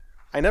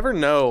I never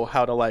know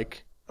how to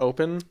like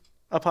open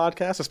a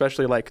podcast,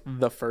 especially like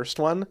the first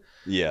one.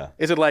 Yeah.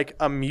 Is it like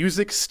a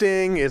music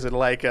sting? Is it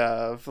like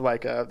a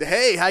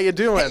hey, how you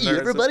doing? Hey,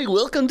 everybody,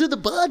 welcome to the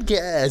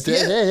podcast.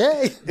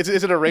 Yeah. Hey.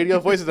 Is it a radio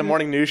voice? Is it a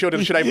morning news show?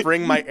 Should I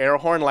bring my air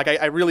horn? Like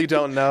I really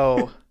don't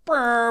know.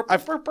 I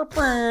thought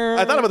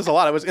about this a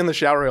lot. I was in the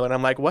shower earlier and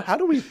I'm like, what? How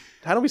do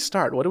we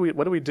start? What do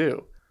we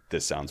do?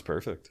 This sounds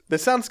perfect.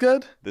 This sounds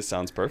good. This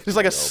sounds perfect. Just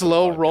like a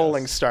slow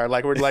rolling start.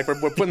 Like we're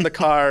putting the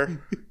car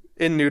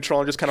in neutral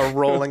and just kind of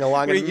rolling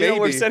along. And you know,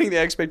 we're setting the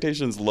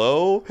expectations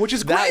low, which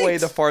is that great. way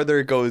the farther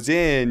it goes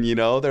in, you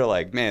know, they're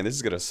like, man, this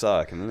is gonna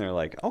suck, and then they're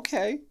like,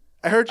 okay.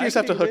 I heard you just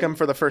have to hook them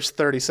for the first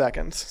 30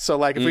 seconds. So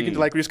like if we could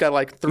like we just got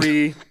like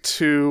 3,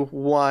 2,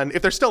 1.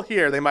 If they're still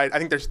here, they might. I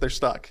think they're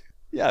stuck.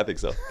 Yeah, I think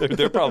so.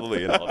 They're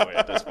probably in all the way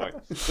at this point.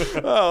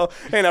 Oh,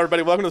 hey now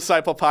everybody, welcome to the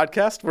Sidepole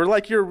Podcast. We're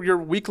like your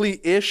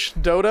weekly-ish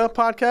Dota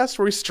podcast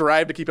where we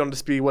strive to keep you up to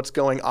speed what's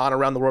going on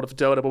around the world of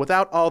Dota, but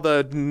without all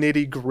the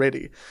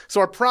nitty-gritty. So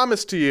our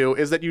promise to you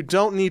is that you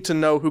don't need to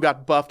know who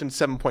got buffed in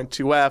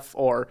 7.2F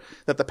or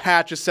that the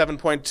patch is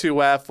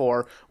 7.2F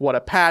or what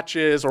a patch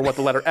is or what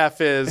the letter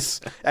F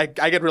is. I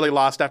get really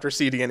lost after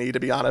CD&E, to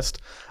be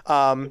honest.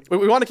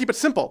 We want to keep it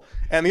simple,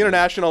 and the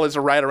International is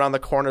right around the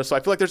corner, so I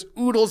feel like there's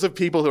oodles of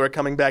people who are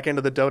coming back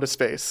into the Dota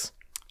space.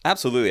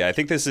 Absolutely. I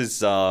think this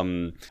is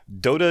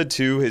Dota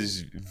 2 has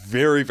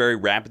very, very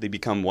rapidly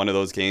become one of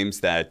those games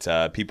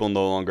that people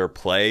no longer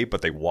play,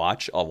 but they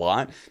watch a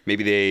lot.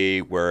 Maybe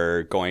they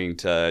were going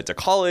to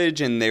college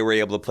and they were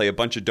able to play a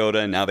bunch of Dota,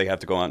 and now they have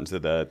to go out into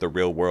the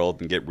real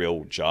world and get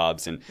real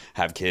jobs and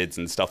have kids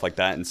and stuff like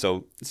that. And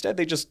so instead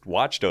they just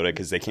watch Dota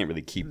because they can't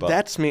really keep up.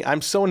 That's me.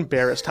 I'm so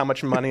embarrassed how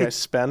much money I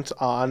spent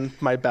on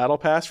my Battle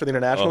Pass for the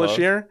International this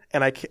year.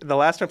 And the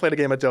last time I played a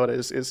game of Dota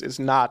is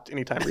not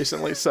anytime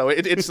recently. So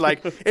it's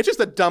like... It's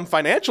just a dumb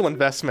financial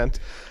investment.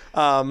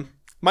 My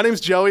name's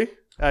Joey.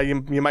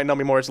 You might know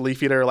me more as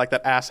Leaf Eater, like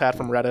that asshat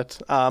from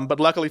Reddit. But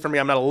luckily for me,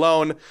 I'm not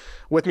alone.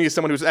 With me is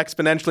someone who's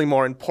exponentially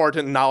more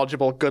important,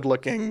 knowledgeable,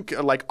 good-looking,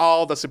 like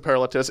all the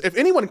superlatives. If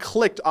anyone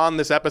clicked on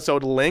this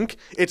episode link,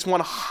 it's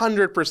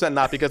 100%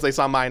 not because they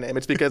saw my name.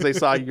 It's because they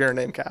saw your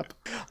name, Cap.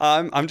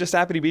 I'm just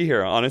happy to be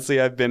here. Honestly,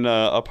 I've been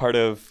a part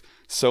of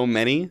so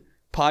many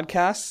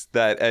podcasts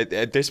that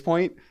at this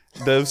point,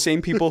 those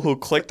same people who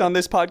clicked on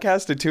this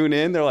podcast to tune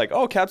in, they're like,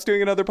 oh, Cap's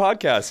doing another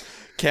podcast.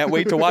 Can't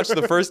wait to watch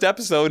the first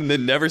episode and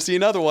then never see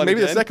another one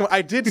Maybe again. The second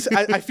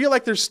one. I feel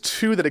like there's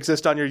 2 that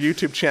exist on your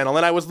YouTube channel,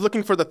 and I was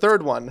looking for the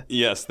third one.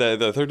 Yes,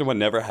 the third one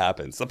never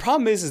happens. The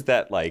problem is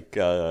that like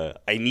I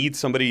need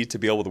somebody to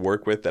be able to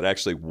work with that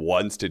actually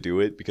wants to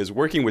do it, because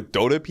working with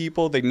Dota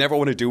people, they never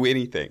want to do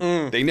anything.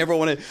 They never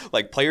want to,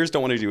 like, players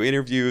don't want to do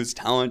interviews,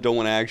 talent don't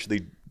want to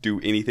actually do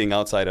anything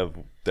outside of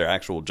their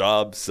actual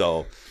job.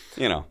 So,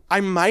 you know, I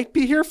might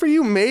be here for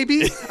you,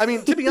 maybe. I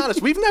mean, to be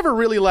honest, we've never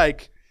really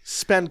like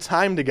spent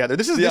time together.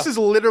 This is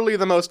literally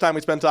the most time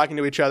we spent talking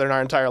to each other in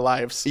our entire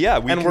lives. Yeah,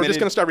 we're just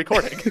gonna start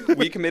recording.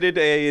 We committed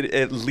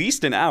at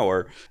least an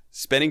hour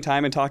spending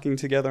time and talking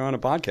together on a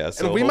podcast.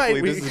 So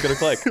hopefully this is gonna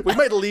click. We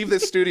might leave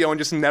this studio and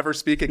just never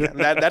speak again.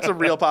 That's a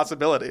real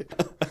possibility.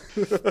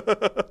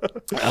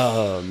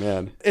 Oh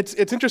man, it's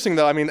interesting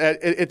though. I mean,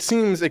 it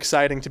seems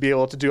exciting to be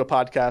able to do a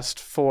podcast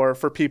for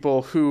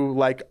people who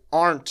like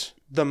aren't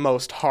the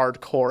most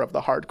hardcore of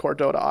the hardcore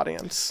Dota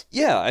audience.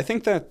 Yeah, I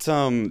think that,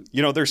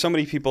 there's so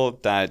many people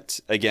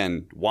that,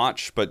 again,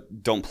 watch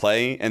but don't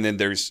play. And then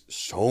there's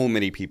so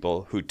many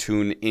people who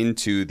tune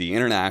into the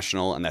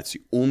International, and that's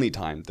the only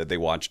time that they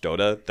watch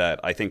Dota, that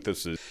I think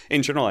this is,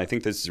 in general, I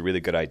think this is a really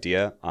good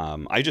idea.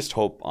 I just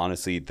hope,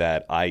 honestly,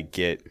 that I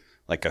get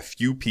like a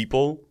few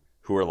people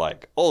who are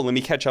like, oh, let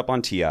me catch up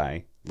on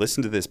TI,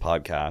 listen to this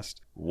podcast,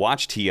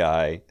 watch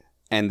TI,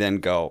 and then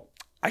go,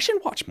 I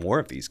should watch more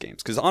of these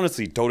games, because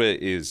honestly, Dota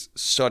is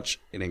such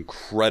an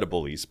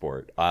incredible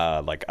esport.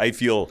 Like, I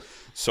feel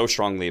so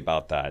strongly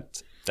about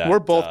that. We're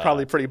both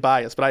probably pretty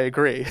biased, but I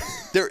agree.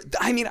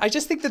 I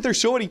just think that there's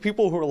so many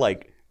people who are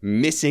like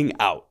missing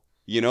out.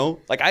 You know,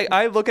 like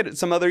I look at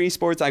some other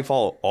esports, I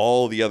follow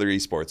all the other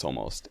esports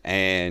almost,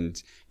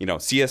 and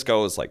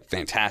CS:GO is like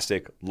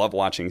fantastic. Love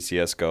watching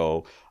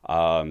CS:GO.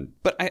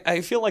 But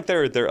I feel like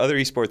there are other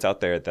esports out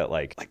there that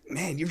like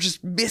man, you're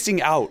just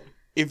missing out.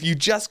 If you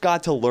just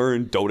got to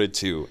learn Dota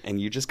 2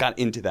 and you just got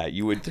into that,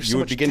 you would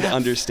begin to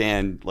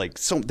understand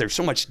there's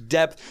so much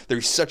depth.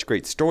 There's such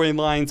great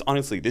storylines.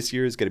 Honestly, this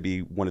year is going to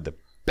be one of the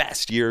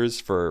best years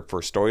for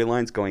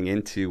storylines going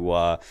into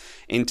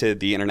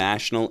the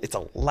International. It's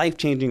a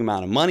life-changing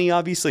amount of money,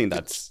 obviously, and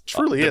that's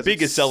truly the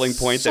biggest selling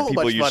point that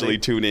people usually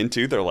tune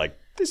into. They're like,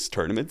 this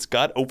tournament's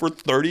got over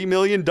 $30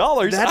 million.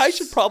 I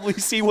should probably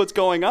see what's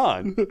going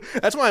on.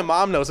 That's why my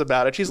mom knows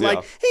about it. She's like,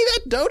 hey,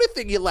 that Dota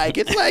thing you like,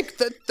 it's like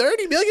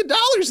 $30 million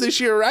this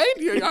year, right?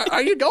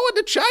 Are you going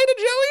to China,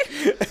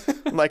 Joey?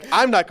 I'm like,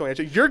 I'm not going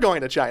to China. You're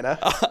going to China.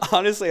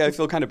 Honestly, I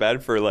feel kind of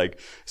bad for like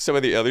some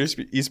of the other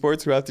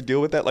esports who have to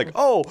deal with that. Like,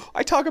 oh,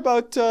 I talk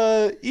about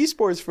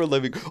esports for a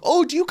living.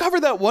 Oh, do you cover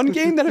that one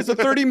game that has a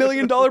 $30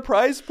 million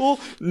prize pool?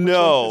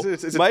 No.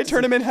 My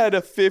tournament had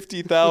a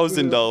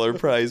 $50,000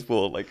 prize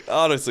pool. Like,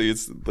 honestly,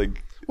 it's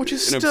like which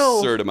is an still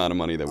absurd amount of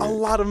money that a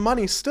lot of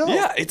money still.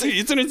 Yeah,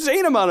 it's an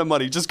insane amount of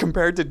money just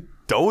compared to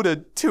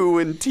Dota 2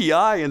 and TI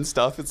and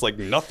stuff. It's like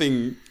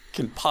nothing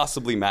can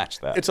possibly match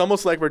that. It's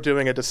almost like we're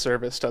doing a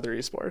disservice to other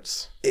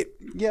esports.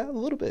 Yeah, a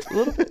little bit.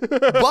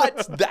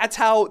 But that's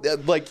how,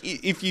 like,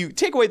 if you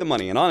take away the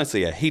money, and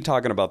honestly, I hate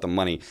talking about the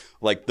money,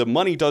 like, the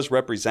money does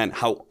represent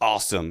how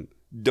awesome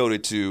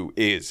Dota 2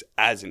 is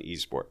as an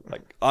esport.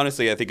 Like,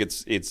 honestly, I think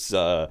it's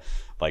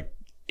like,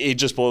 it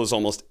just blows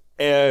almost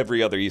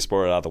every other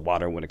esport out of the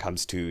water when it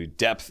comes to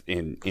depth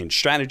in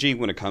strategy,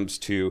 when it comes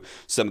to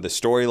some of the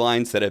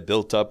storylines that have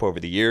built up over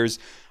the years.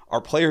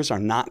 Our players are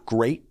not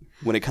great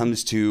when it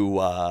comes to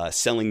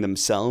selling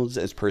themselves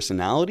as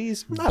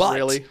personalities. Not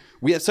really.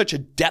 We have such a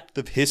depth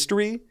of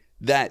history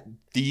that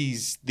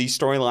these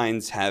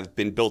storylines have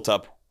been built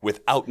up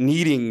without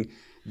needing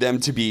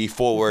them to be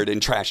forward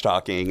and trash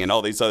talking and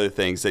all these other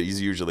things that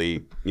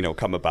usually,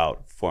 come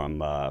about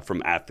from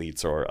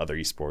athletes or other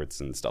esports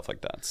and stuff like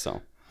that.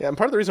 So. Yeah, and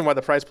part of the reason why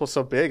the prize pool is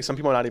so big, some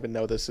people might not even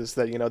know this, is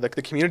that,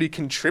 the community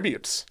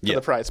contributes to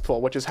the prize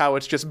pool, which is how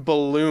it's just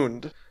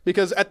ballooned.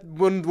 Because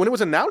when it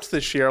was announced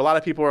this year, a lot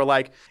of people were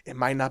like, it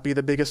might not be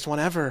the biggest one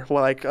ever.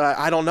 Well, like,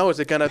 I don't know.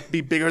 Is it going to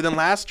be bigger than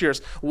last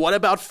year's? What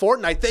about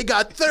Fortnite? They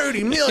got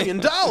 $30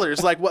 million.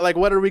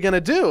 What are we going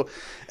to do?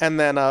 And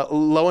then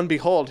lo and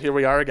behold, here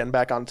we are again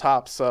back on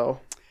top.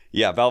 So...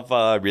 Yeah,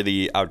 Valve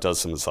really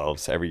outdoes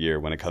themselves every year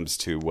when it comes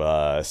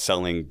to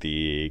selling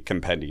the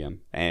compendium,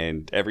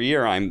 and every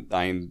year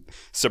I'm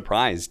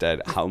surprised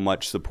at how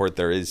much support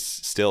there is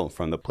still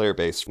from the player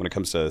base when it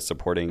comes to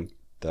supporting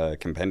the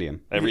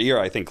compendium. Every year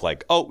I think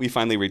like, oh, we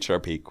finally reached our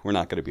peak. We're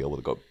not going to be able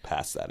to go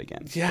past that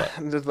again. Yeah,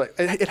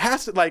 it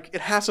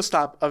has to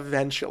stop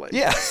eventually.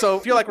 Yeah. So I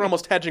feel like we're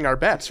almost hedging our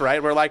bets,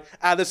 right? We're like,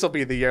 this will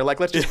be the year. Like,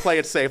 let's just play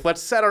it safe.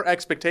 Let's set our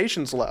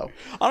expectations low.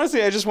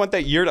 Honestly, I just want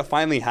that year to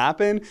finally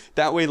happen.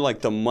 That way, like,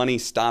 the money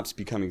stops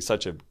becoming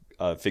such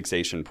a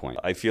fixation point.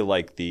 I feel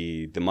like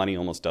the money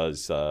almost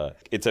does.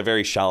 It's a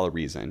very shallow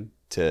reason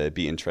to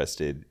be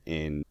interested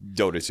in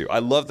Dota 2. I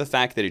love the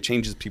fact that it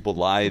changes people's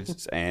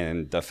lives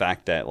and the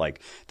fact that,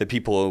 like, the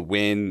people who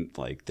win,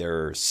 like,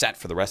 they're set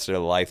for the rest of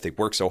their life. They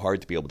work so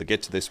hard to be able to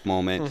get to this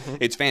moment. Mm-hmm.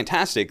 It's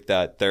fantastic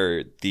that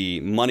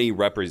the money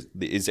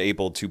is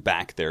able to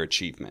back their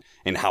achievement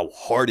and how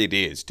hard it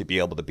is to be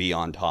able to be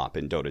on top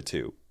in Dota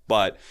 2.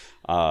 But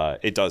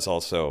it does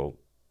also,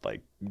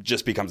 like,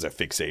 just becomes a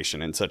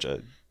fixation and such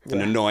an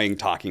annoying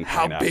talking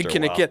point. How big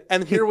can it get?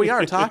 And here we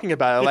are talking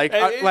about it.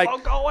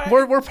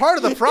 We're part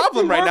of the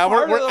problem right now.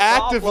 We're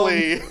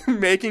actively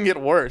making it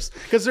worse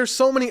because there's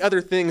so many other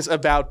things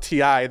about TI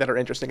that are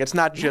interesting. It's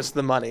not just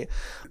the money.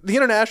 The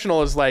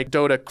International is like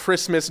Dota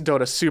Christmas,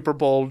 Dota Super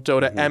Bowl,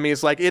 Dota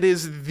Emmys. Like, it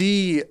is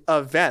the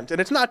event,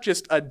 and it's not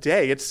just a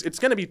day. It's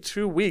going to be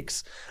 2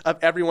 weeks of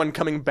everyone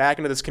coming back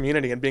into this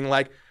community and being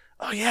like,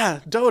 oh yeah,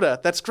 Dota,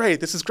 that's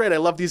great. This is great. I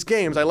love these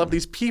games. I love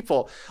these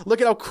people.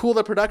 Look at how cool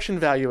the production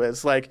value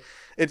is. Like,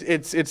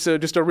 it's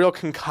just a real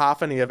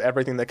cacophony of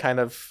everything that kind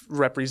of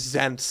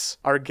represents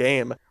our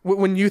game.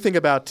 When you think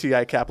about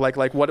TI Cap, like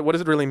what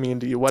does it really mean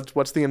to you?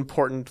 What's the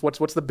important?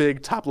 What's the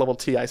big top level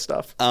TI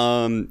stuff?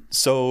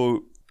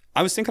 So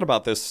I was thinking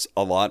about this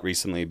a lot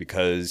recently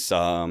because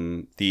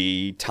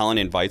the talent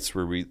invites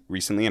were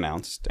recently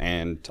announced,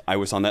 and I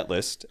was on that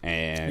list.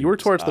 And you were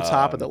towards the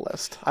top of the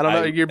list. I don't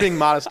know. You're being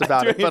modest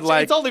about it, but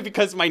like, it's only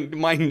because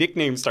my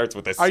nickname starts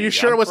with a C. Are you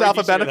sure it was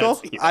alphabetical?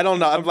 Sure I don't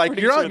know. I'm like,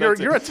 you're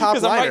a top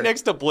because I'm right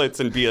next to Blitz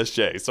and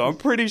BSJ, so I'm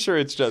pretty sure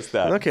it's just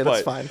that. Okay,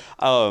 that's fine.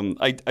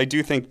 I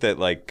do think that,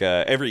 like,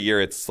 every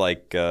year it's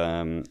like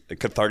a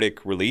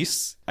cathartic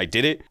release. I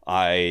did it.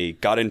 I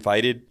got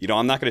invited.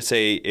 I'm not going to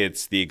say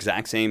it's the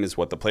exact same as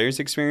what the players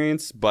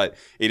experience, but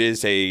it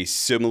is a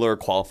similar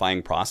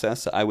qualifying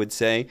process. I would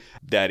say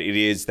that it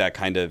is that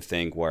kind of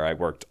thing where I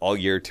worked all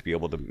year to be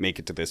able to make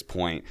it to this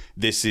point.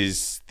 This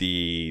is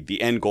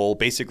the end goal.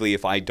 Basically,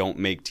 if I don't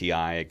make TI,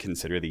 I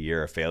consider the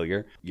year a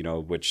failure,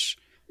 which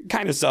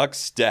kind of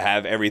sucks to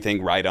have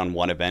everything right on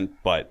one event,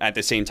 but at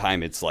the same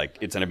time, it's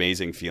an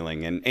amazing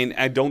feeling. And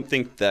I don't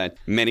think that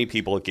many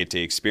people get to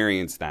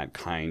experience that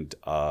kind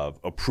of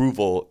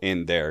approval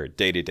in their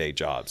day-to-day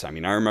jobs. I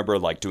mean, I remember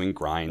like doing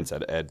grinds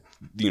at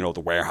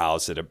the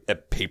warehouse at a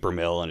paper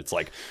mill, and it's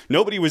like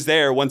nobody was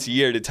there once a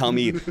year to tell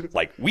me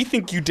like, we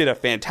think you did a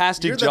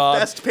fantastic You're job. The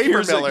best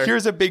paper miller.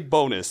 Here's a big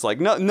bonus. Like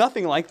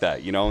nothing like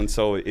that, And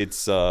so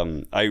it's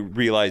I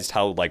realized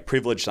how like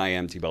privileged I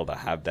am to be able to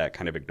have that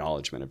kind of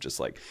acknowledgement of just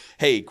like,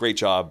 hey, great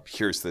job.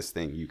 Here's this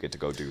thing you get to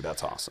go do.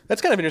 That's awesome.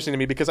 That's kind of interesting to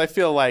me because I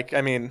feel like,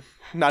 I mean,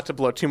 not to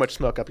blow too much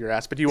smoke up your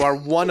ass, but you are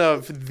one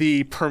of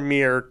the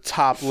premier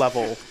top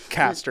level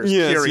casters.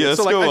 Yes,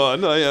 so, go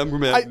on. I am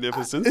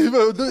magnificent.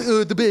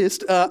 The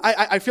best.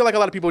 I feel like a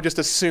lot of people just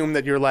assume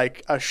that you're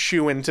like a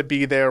shoo-in to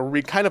be there,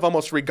 kind of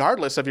almost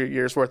regardless of your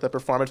year's worth of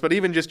performance. But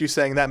even just you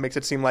saying that makes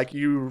it seem like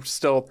you're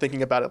still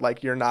thinking about it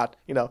like you're not,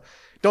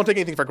 don't take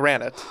anything for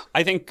granted.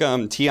 I think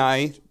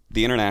TI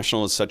the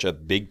international is such a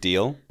big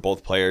deal,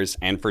 both players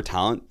and for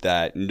talent,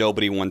 that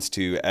nobody wants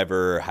to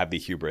ever have the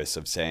hubris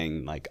of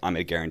saying, like, I'm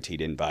a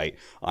guaranteed invite.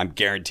 I'm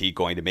guaranteed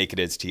going to make it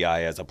as TI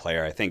as a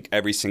player. I think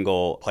every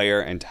single player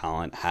and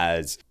talent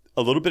has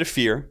a little bit of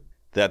fear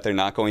that they're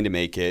not going to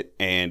make it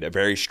and a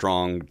very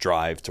strong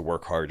drive to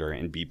work harder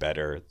and be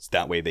better. So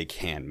that way they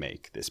can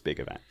make this big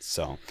event.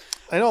 So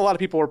I know a lot of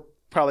people were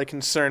probably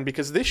concerned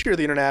because this year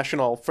the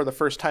international for the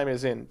first time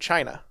is in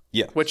China,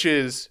 which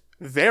is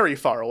very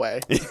far away.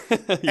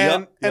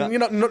 And you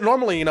know,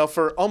 normally, you know,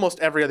 for almost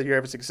every other year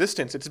of its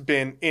existence, it's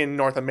been in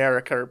North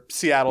America, or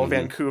Seattle,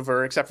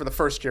 Vancouver, except for the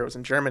first year it was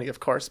in Germany,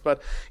 of course.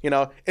 But, you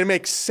know, it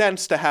makes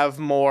sense to have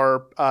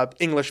more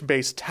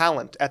English-based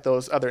talent at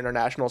those other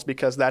internationals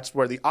because that's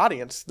where the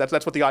audience,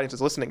 that's what the audience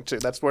is listening to.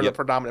 That's where the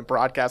predominant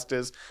broadcast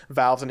is.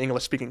 Valve's an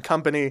English-speaking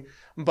company.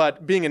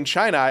 But being in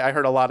China, I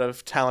heard a lot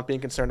of talent being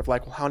concerned of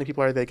like, well, how many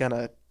people are they going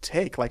to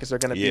take? Like, is there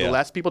going to be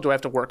less people? Do I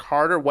have to work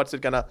harder? What's it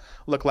going to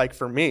look like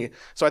for me?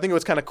 So I think it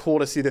was kind of cool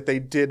to see that they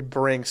did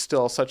bring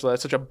still such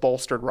a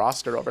bolstered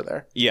roster over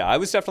there. Yeah, I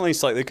was definitely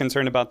slightly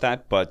concerned about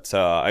that, but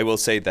I will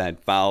say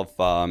that Valve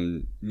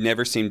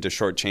never seemed to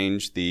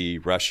shortchange the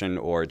Russian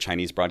or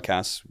Chinese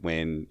broadcasts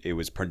when it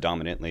was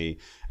predominantly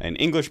an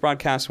English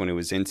broadcast, when it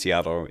was in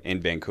Seattle, in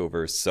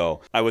Vancouver.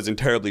 So I wasn't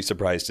terribly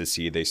surprised to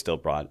see they still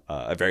brought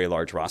a very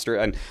large roster.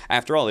 And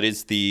after all, it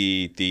is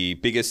the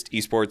biggest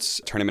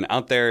esports tournament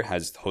out there,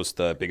 hosts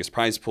the biggest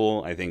prize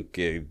pool. I think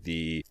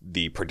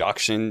the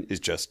production is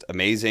just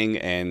amazing,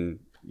 and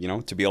you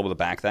know, to be able to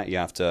back that, you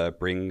have to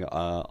bring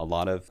a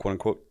lot of quote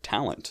unquote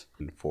talent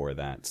for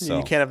that. So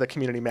you can't have the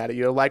community mad at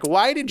you. Like,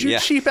 why did you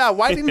cheap out?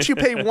 Why didn't you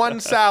pay one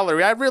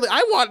salary? I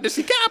wanted to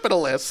see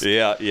capitalists.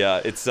 Yeah.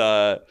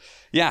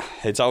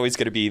 It's always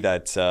going to be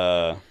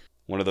that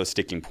one of those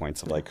sticking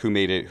points of like who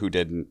made it, who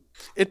didn't.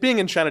 It being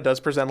in China does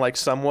present like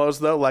some woes,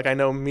 though. Like, I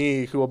know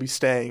me, who will be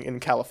staying in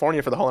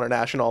California for the whole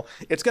international,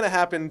 it's going to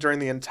happen during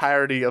the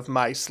entirety of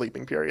my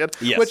sleeping period,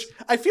 which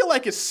I feel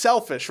like is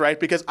selfish, right?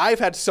 Because I've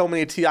had so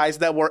many TIs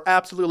that were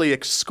absolutely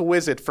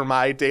exquisite for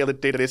my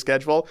day-to-day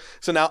schedule.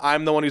 So now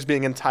I'm the one who's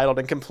being entitled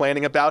and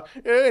complaining about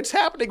it's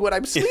happening when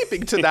I'm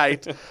sleeping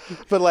tonight.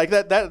 But like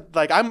that,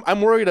 like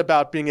I'm worried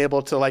about being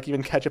able to like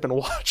even catch up and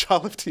watch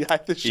all of TI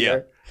this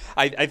year.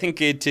 I think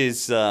it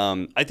is.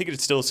 I think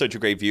it's still such a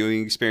great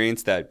viewing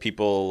experience that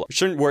people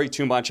shouldn't worry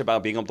too much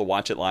about being able to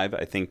watch it live.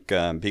 I think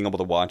being able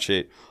to watch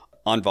it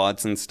on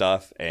VODs and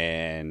stuff,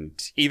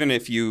 and even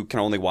if you can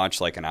only watch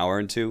like an hour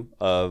or two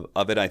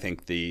of it, I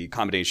think the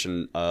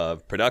combination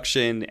of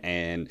production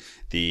and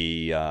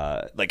the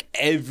like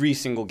every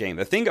single game.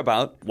 The thing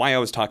about why I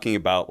was talking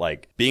about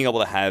like being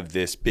able to have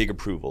this big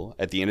approval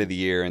at the end of the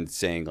year and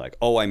saying like,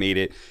 oh, I made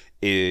it.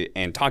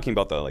 And talking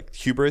about the like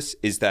hubris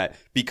is that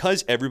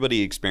because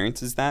everybody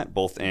experiences that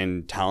both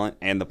in talent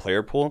and the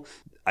player pool,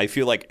 I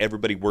feel like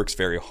everybody works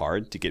very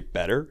hard to get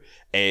better,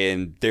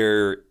 and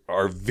there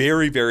are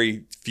very,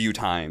 very few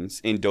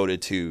times in Dota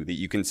 2 that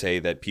you can say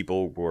that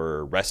people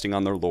were resting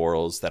on their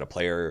laurels, that a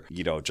player,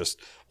 you know, just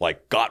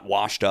like got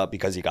washed up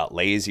because he got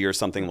lazy or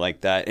something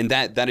like that. And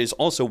that is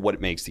also what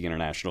makes the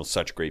international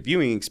such a great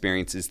viewing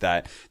experience, is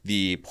that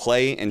the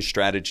play and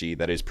strategy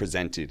that is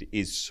presented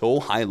is so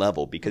high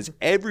level because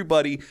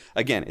everybody,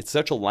 again, it's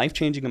such a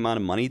life-changing amount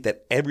of money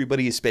that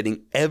everybody is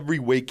spending every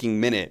waking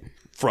minute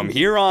from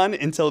here on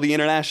until the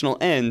international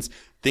ends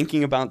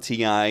thinking about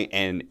TI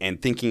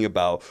and thinking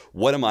about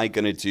what am I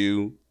going to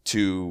do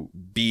to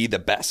be the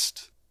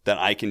best that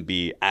I can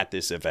be at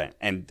this event.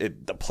 And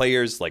the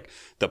players, like,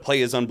 the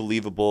play is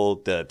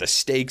unbelievable. The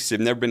stakes have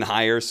never been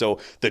higher. So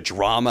the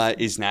drama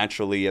is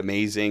naturally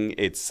amazing.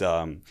 It's,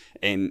 and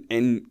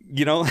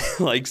you know,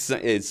 like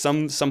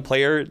some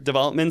player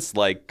developments,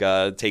 like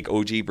take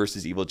OG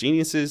versus Evil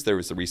Geniuses. There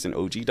was the recent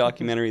OG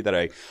documentary that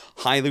I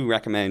highly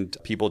recommend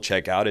people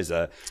check out. As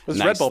a was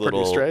nice Red Bull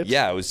produced, right?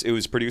 Yeah, it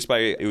was produced by,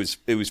 it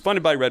was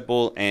funded by Red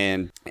Bull,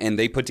 and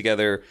they put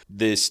together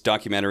this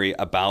documentary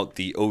about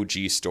the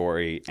OG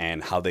story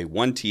and how they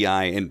won TI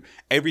and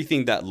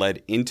everything that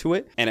led into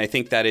it. And I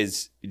think that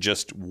is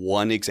just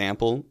one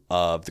example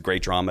of the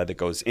great drama that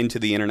goes into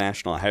the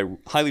international. I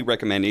highly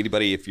recommend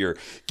anybody, if you're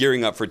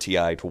gearing up for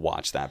TI, to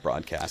watch that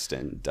broadcast.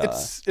 And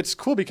it's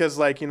cool because,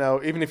 like, you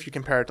know, even if you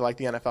compare it to like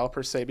the NFL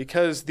per se,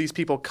 because these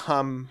people who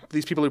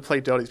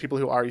play Dota, these people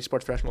who are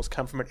esports professionals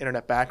come from an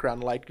internet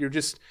background. Like,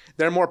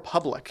 they're more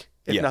public,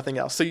 if nothing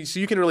else. So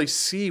you can really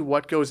see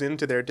what goes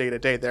into their day to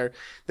day.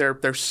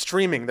 They're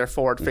streaming, they're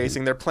forward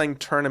facing, they're playing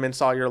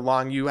tournaments all year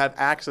long. You have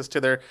access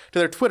to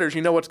their Twitters.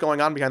 You know what's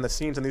going on behind the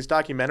scenes, and these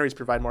documentaries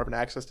provide more of an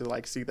access to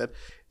like see that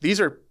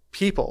these are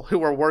people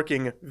who are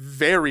working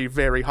very,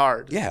 very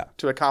hard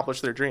to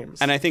accomplish their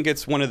dreams. And I think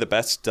it's one of the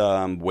best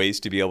ways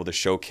to be able to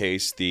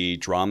showcase the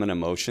drama and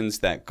emotions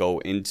that go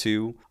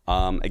into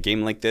a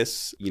game like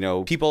this. You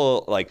know,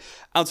 people like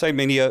outside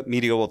media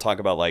will talk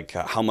about like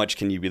how much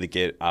can you really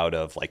get out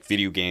of like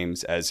video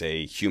games as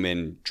a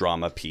human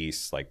drama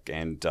piece, like,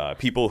 and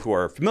people who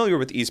are familiar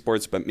with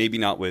esports but maybe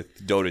not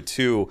with Dota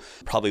 2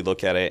 probably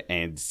look at it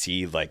and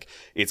see like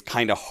it's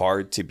kind of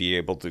hard to be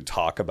able to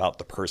talk about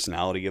the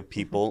personality of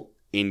people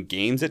in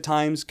games at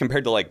times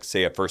compared to like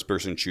say a first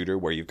person shooter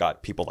where you've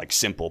got people like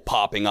Simple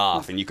popping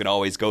off and you can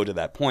always go to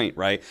that point,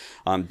 right?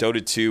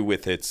 Dota 2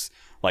 with its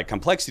like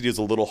complexity is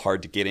a little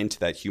hard to get into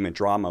that human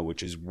drama,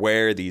 which is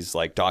where these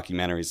like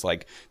documentaries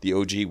like the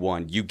OG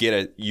one, you get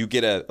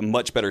a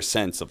much better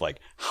sense of like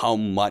how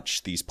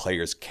much these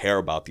players care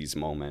about these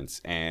moments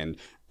and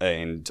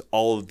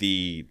all of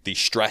the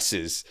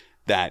stresses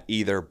that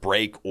either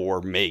break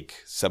or make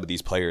some of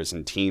these players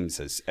and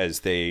teams as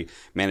they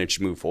manage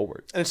to move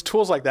forward. And it's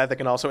tools like that that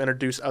can also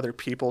introduce other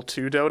people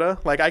to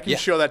Dota. Like I can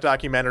show that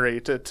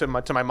documentary to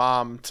my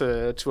mom,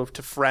 to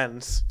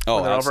friends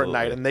when they're over at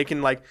night, and they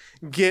can like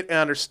get and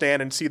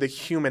understand and see the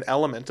human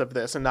element of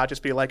this, and not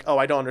just be like, oh,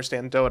 I don't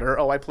understand Dota, or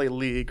oh, I play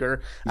League,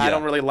 or I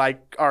don't really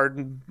like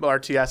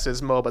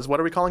RTS's MOBAs. What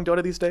are we calling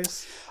Dota these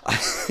days?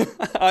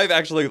 I've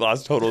actually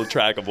lost total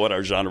track of what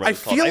our genre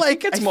is called. I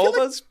think it's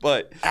MOBAs,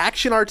 but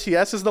Action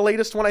RTS is the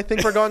latest one. I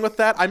think we're going with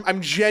that.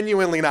 I'm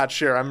genuinely not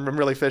sure. I'm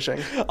really fishing.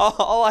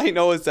 All I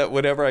know is that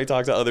whenever I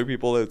talk to other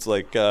people, it's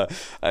like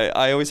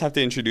I always have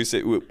to introduce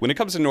it. When it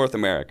comes to North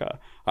America,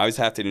 I always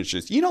have to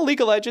introduce,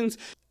 League of Legends?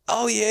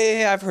 Oh,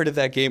 yeah, I've heard of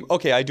that game.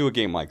 Okay, I do a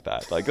game like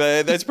that. Like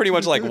that's pretty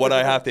much like what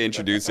I have to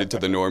introduce it to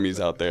the normies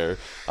out there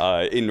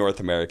in North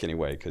America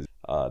anyway, because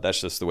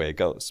that's just the way it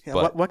goes. Yeah,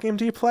 but what game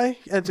do you play?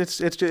 It's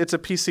a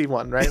PC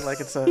one, right?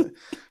 Like it's a.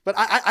 But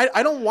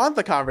I don't want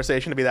the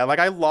conversation to be that. Like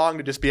I long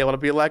to just be able to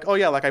be like, oh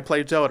yeah, like I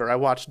play Dota, or I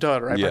watch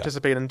Dota, or I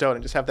participate in Dota,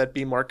 and just have that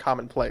be more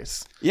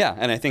commonplace. Yeah,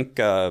 and I think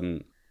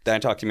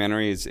that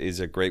documentary is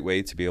a great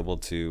way to be able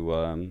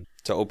to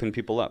open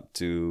people up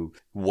to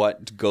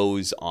what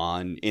goes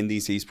on in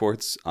these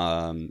esports.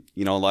 A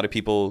lot of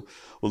people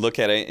will look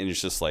at it and it's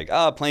just like,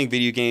 playing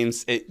video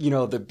games.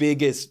 The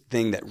biggest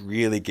thing that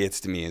really gets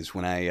to me is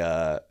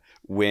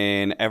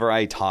whenever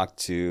I talk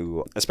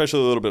to, especially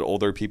a little bit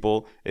older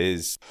people,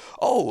 is,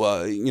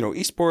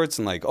 esports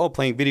and like,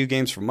 playing video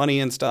games for money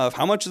and stuff.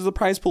 How much is the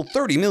prize pool?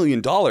 $30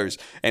 million.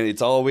 And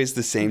it's always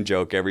the same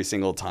joke every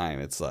single time.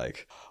 It's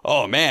like,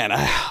 oh man,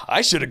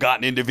 I should have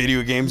gotten into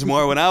video games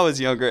more when I was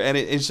younger. And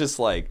it's just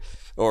like,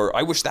 or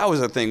I wish that was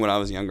a thing when I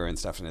was younger and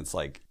stuff. And it's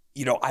like,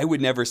 I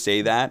would never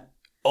say that.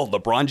 Oh,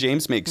 LeBron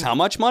James makes how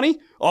much money?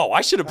 Oh,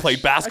 I should have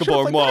played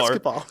basketball more.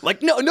 Basketball.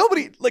 Like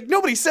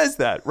nobody says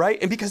that, right?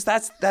 And because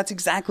that's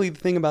exactly the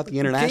thing about the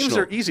international. Games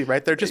are easy,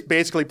 right? They're just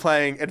basically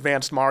playing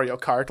advanced Mario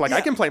Kart. Like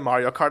I can play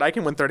Mario Kart, I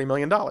can win $30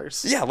 million.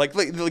 Yeah,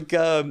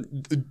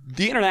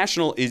 the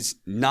international is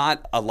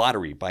not a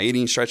lottery by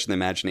any stretch of the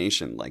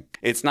imagination. Like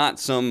it's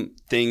not some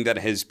thing that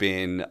has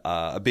been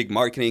a big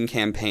marketing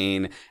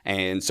campaign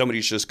and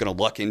somebody's just going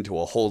to luck into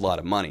a whole lot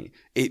of money.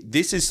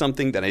 This is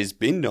something that has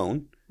been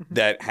known,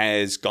 that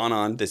has gone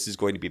on. This is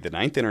going to be the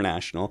 9th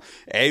international.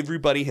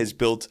 Everybody has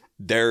built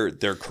their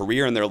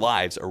career and their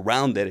lives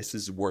around this.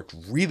 This has worked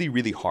really,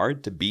 really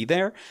hard to be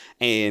there.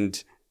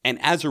 And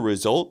as a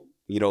result,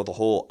 the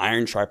whole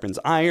iron sharpens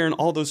iron,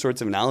 all those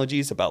sorts of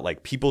analogies about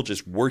like people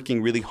just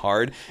working really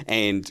hard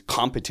and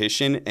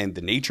competition and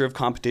the nature of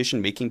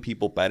competition making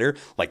people better.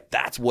 Like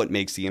that's what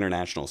makes the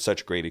international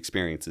such a great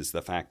experience, is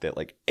the fact that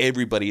like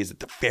everybody is at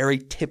the very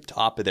tip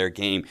top of their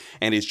game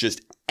and is just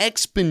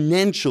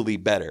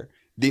exponentially better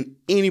than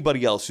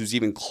anybody else who's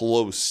even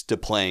close to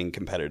playing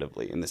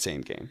competitively in the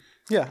same game.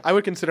 Yeah, I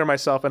would consider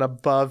myself an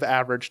above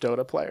average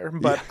Dota player,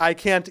 but I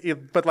can't,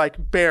 but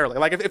like barely.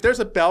 Like if there's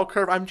a bell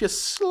curve, I'm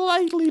just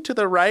slightly to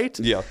the right.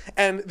 Yeah.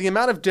 And the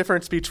amount of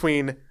difference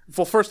between,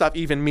 well, first off,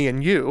 even me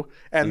and you,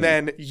 and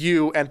then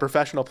you and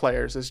professional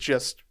players is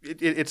just,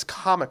 it's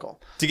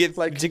comical. To give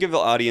the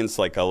audience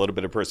like a little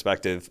bit of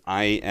perspective,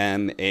 I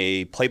am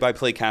a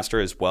play-by-play caster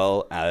as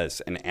well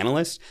as an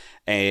analyst,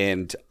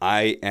 and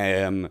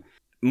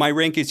my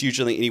rank is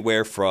usually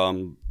anywhere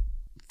from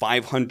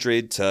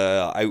 500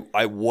 to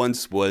I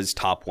once was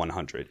top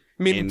 100.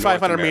 Meaning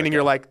 500, meaning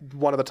you're like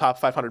one of the top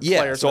 500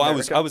 players. So I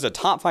was a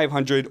top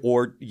 500,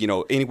 or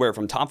anywhere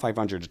from top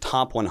 500 to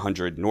top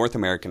 100 North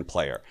American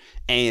player.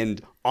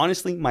 And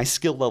honestly, my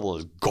skill level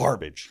is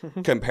garbage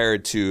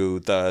compared to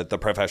the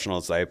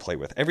professionals that I play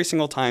with. Every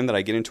single time that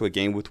I get into a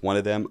game with one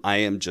of them, I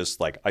am just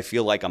like, I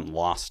feel like I'm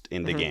lost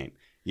in the game.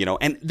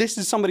 And this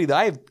is somebody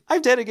that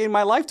I've dedicated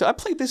my life to. I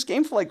played this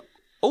game for like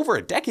over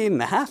a decade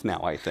and a half now,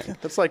 I think.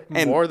 That's like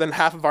more than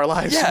half of our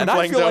lives. Yeah, and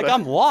I feel Dota. like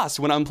I'm lost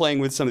when I'm playing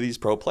with some of these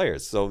pro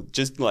players. So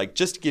just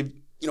to give,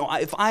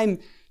 if I'm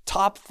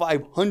top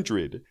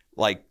 500,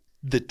 like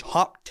the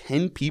top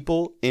 10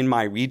 people in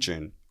my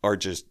region are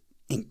just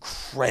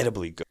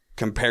incredibly good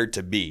compared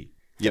to me,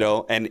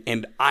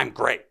 and I'm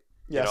great.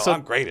 Yeah, so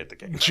I'm great at the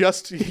game.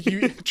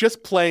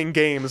 Just playing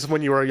games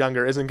when you were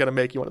younger isn't going to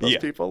make you one of those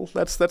people.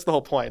 That's the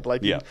whole point.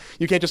 Like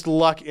you can't just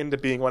luck into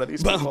being one of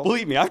these people.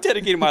 Believe me, I've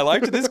dedicated my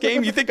life to this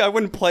game. You think I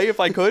wouldn't play if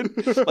I could?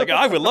 Like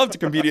I would love to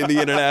compete in the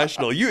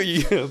international.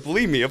 You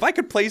believe me, if I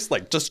could place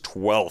like just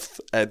 12th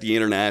at the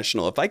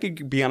international, if I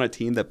could be on a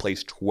team that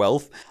placed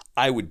 12th,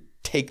 I would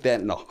take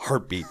that in a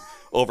heartbeat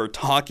over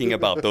talking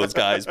about those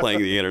guys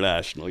playing the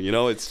international.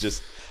 It's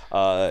just.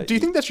 Do you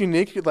think that's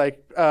unique?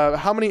 Like,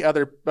 how many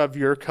other of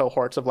your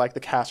cohorts of like the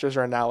casters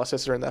or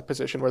analysis are in that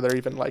position where they're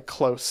even like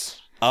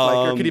close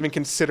or could even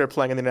consider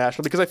playing in the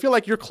international? Because I feel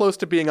like you're close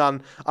to being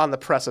on the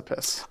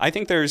precipice. I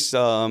think there's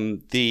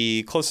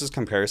the closest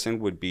comparison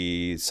would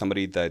be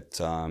somebody that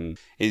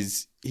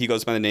he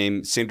goes by the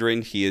name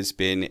Synderen. He has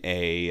been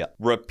a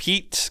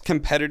repeat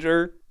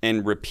competitor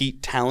and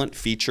repeat talent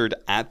featured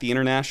at the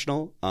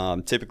international.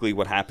 Typically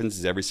what happens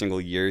is every single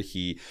year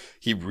he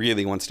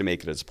really wants to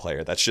make it as a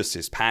player. That's just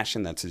his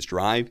passion. That's his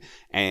drive.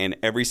 And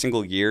every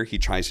single year he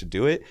tries to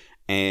do it.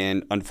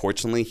 And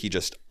unfortunately, he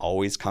just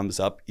always comes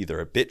up either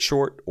a bit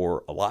short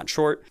or a lot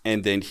short.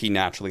 And then he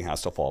naturally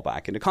has to fall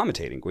back into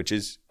commentating, which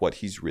is what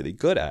he's really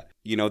good at.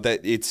 You know,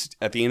 that it's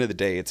at the end of the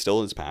day, it's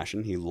still his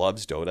passion. He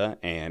loves Dota.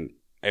 And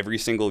every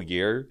single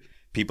year,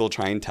 people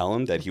try and tell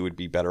him that he would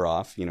be better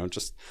off. You know,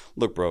 just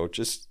look, bro,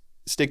 just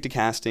stick to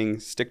casting,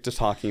 stick to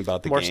talking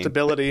about the more game. More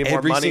stability, but more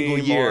every money, single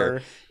year,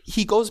 more...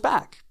 he goes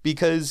back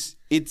because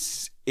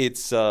it's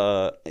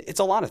a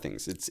lot of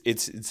things.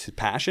 It's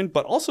passion,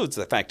 but also it's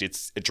the fact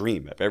it's a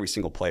dream of every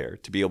single player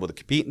to be able to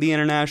compete in the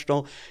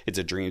international. It's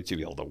a dream to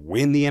be able to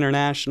win the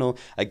international.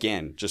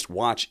 Again, just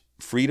watch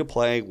free to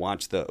play,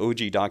 watch the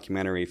OG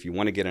documentary if you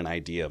want to get an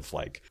idea of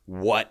like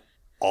what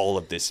all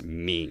of this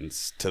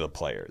means to the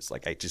players.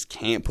 Like I just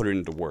can't put it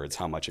into words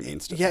how much it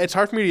means to them. Yeah, it's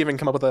hard for me to even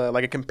come up with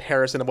a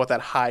comparison of what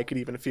that high could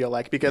even feel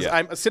like because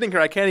I'm sitting here,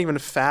 I can't even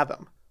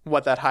fathom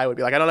what that high would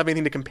be like. I don't have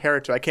anything to compare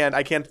it to. I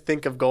can't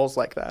think of goals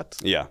like that.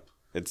 Yeah.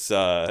 It's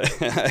I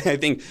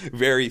think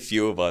very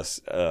few of us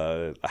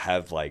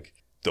have like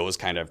those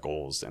kind of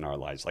goals in our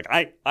lives. Like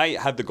I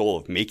have the goal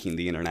of making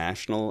the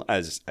international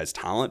as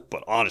talent,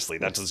 but honestly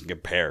that doesn't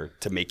compare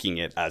to making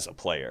it as a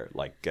player.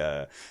 Like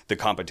the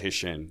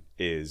competition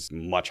is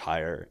much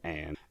higher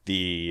and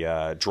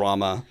the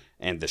drama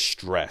and the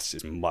stress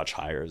is much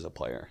higher as a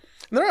player.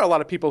 And there are a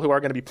lot of people who are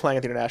going to be playing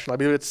at the international. I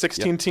believe it's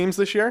 16 teams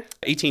this year?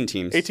 18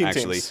 teams, 18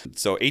 actually.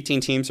 Teams. So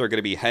 18 teams are going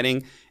to be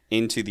heading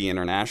into the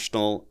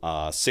international.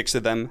 6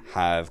 of them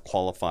have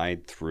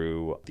qualified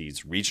through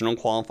these regional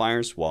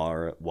qualifiers,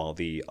 while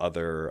the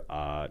other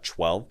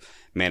 12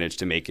 managed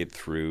to make it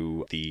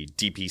through the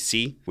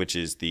DPC, which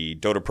is the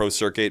Dota Pro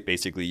Circuit.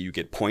 Basically, you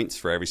get points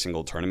for every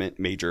single tournament,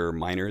 major or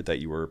minor, that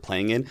you were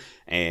playing in,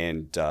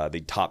 and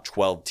the top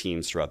 12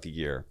 teams throughout the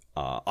year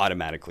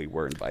automatically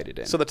were invited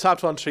in. So the top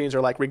 12 teams are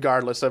like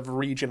regardless of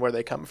region where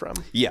they come from.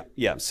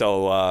 Yeah.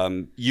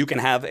 So you can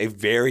have a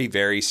very,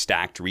 very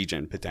stacked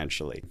region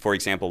potentially. For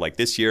example, like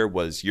this year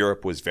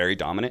Europe was very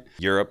dominant.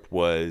 Europe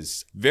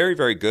was very,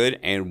 very good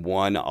and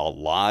won a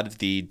lot of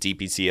the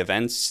DPC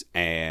events.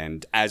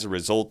 And as a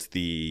result, the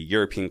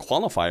European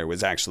qualifier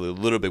was actually a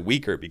little bit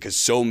weaker because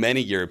so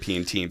many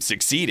European teams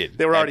succeeded.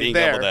 They were already being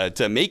there. able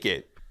to make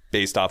it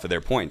based off of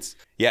their points.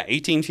 Yeah,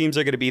 18 teams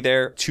are going to be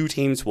there. 2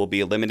 teams will be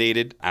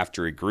eliminated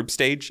after a group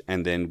stage,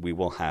 and then we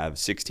will have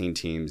 16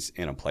 teams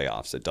in a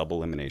playoffs, a double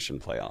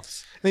elimination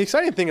playoffs. And the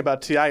exciting thing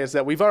about TI is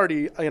that we've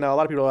already, a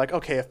lot of people are like,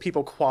 okay, if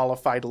people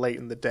qualified late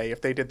in the day,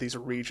 if they did these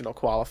regional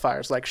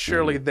qualifiers, like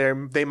surely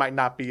they might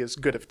not be as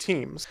good of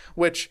teams,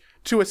 which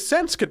to a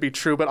sense could be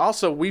true, but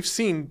also we've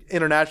seen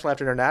international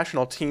after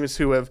international teams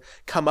who have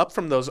come up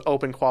from those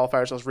open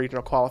qualifiers, those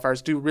regional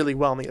qualifiers, do really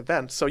well in the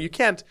event. So you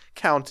can't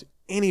count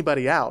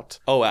anybody out.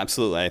 Oh,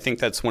 absolutely. I think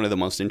that's one of the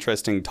most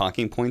interesting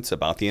talking points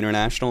about the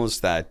international is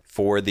that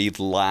for the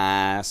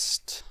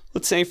last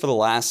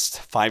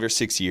 5 or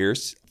 6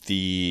 years,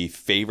 the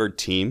favored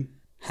team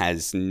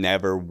has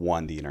never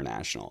won the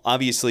international.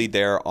 Obviously,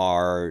 there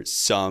are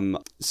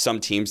some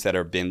teams that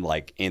have been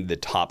like in the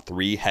top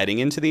 3 heading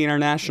into the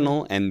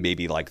international, and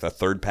maybe like the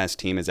third best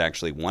team has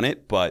actually won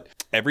it. But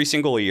every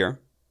single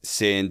year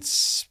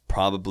since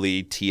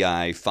probably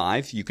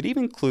TI5, you could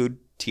even include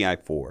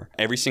TI4.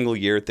 Every single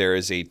year, there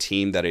is a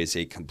team that is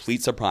a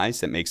complete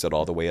surprise that makes it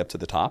all the way up to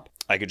the top.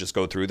 I could just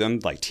go through them.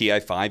 Like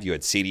TI5, you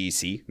had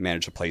CDEC,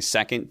 managed to place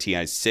second.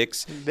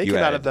 TI6, they came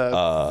out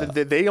of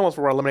they almost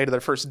were eliminated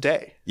their first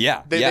day.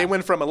 Yeah. They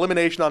went from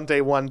elimination on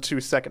day 1 to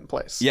second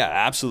place. Yeah,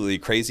 absolutely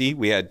crazy.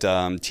 We had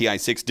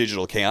TI6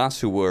 Digital Chaos,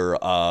 who were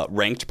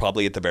ranked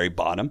probably at the very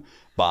bottom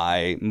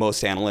by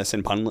most analysts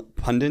and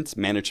pundits,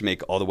 managed to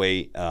make all the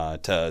way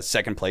to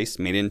second place,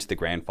 made it into the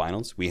grand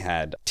finals. We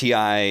had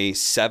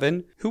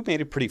TI7, who made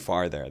it pretty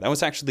far there. That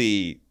was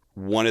actually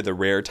one of the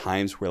rare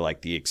times where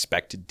like the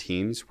expected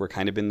teams were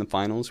kind of in the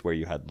finals, where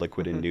you had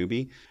Liquid and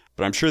Newbie.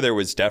 But I'm sure there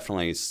was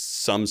definitely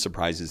some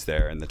surprises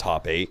there in the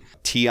top 8.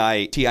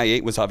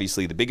 TI8 was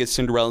obviously the biggest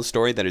Cinderella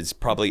story that has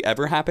probably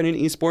ever happened in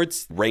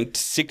esports, ranked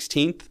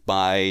 16th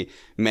by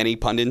many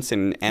pundits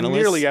and analysts.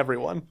 Nearly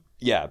everyone.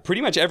 Yeah,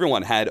 pretty much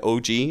everyone had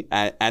OG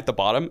at the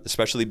bottom,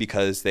 especially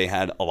because they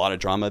had a lot of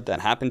drama that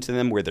happened to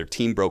them where their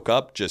team broke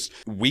up just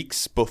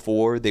weeks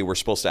before they were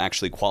supposed to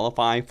actually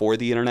qualify for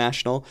the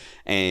international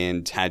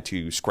and had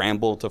to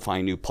scramble to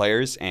find new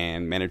players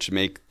and managed to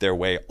make their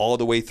way all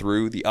the way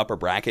through the upper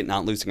bracket,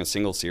 not losing a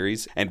single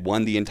series, and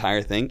won the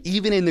entire thing.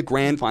 Even in the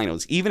grand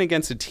finals, even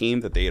against a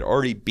team that they had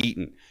already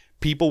beaten,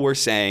 people were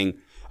saying,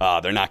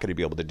 they're not going to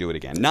be able to do it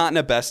again. Not in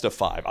a best of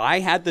 5.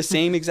 I had the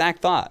same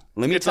exact thought.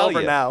 Let me tell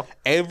you. Now.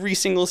 Every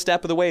single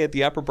step of the way at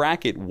the upper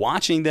bracket,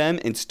 watching them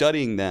and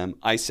studying them,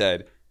 I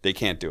said, they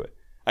can't do it.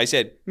 I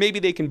said, maybe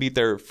they can beat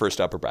their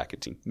first upper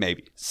bracket team.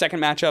 Maybe.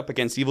 Second matchup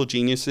against Evil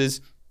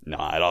Geniuses. No,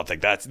 I don't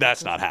think that's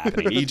not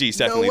happening. EG's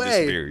definitely the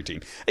superior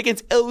team.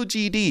 Against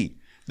LGD,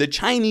 the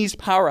Chinese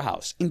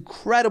powerhouse.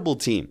 Incredible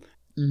team.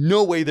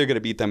 No way they're going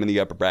to beat them in the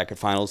upper bracket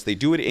finals. They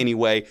do it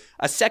anyway.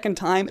 A second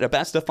time at a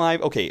best of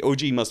 5. Okay,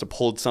 OG must have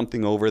pulled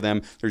something over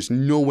them. There's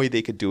no way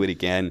they could do it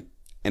again.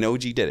 And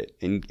OG did it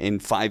in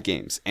 5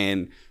 games.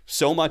 And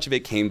so much of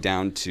it came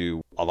down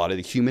to a lot of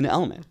the human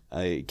element.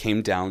 It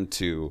came down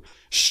to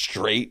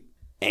straight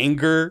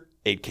anger.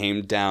 It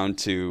came down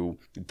to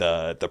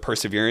the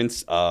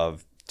perseverance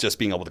of just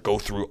being able to go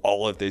through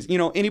all of this. You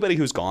know, anybody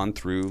who's gone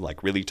through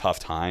like really tough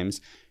times,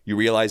 you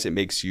realize it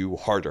makes you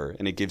harder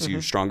and it gives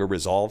you stronger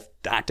resolve.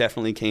 That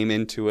definitely came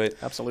into it.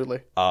 Absolutely.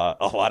 A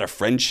lot of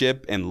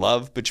friendship and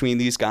love between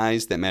these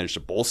guys that managed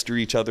to bolster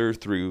each other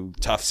through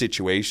tough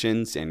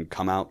situations and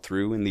come out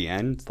through in the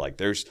end. Like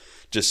there's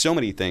just so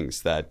many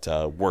things that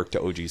work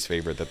to OG's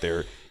favor that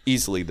they're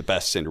easily the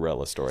best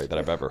Cinderella story that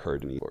I've ever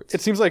heard in esports.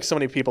 It seems like so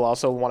many people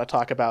also want to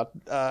talk about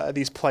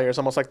these players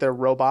almost like they're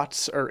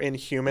robots or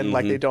inhuman,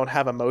 like they don't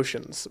have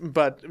emotions.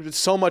 But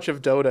so much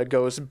of Dota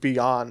goes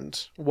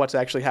beyond what's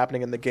actually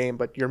happening in the game,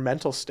 but your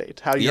mental state,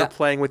 how you're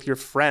playing with your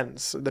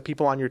friends, the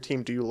people on your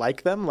team. Do you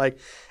like them? Like,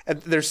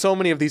 and there's so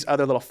many of these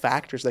other little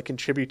factors that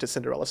contribute to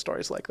Cinderella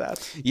stories like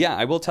that. Yeah,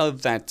 I will tell you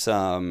that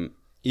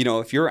you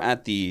know, if you're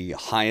at the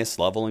highest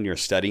level and you're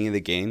studying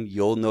the game,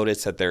 you'll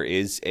notice that there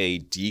is a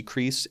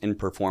decrease in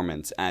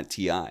performance at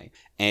TI.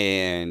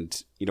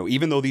 And, you know,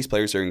 even though these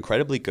players are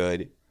incredibly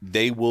good,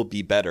 they will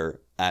be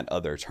better at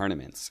other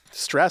tournaments.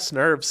 Stress,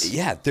 nerves.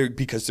 Yeah,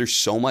 because there's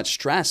so much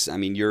stress. I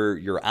mean,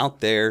 you're out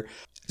there.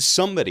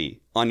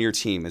 Somebody on your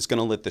team is going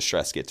to let the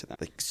stress get to them.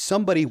 Like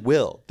somebody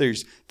will.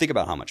 Think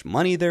about how much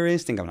money there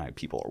is. Think about how many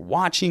people are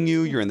watching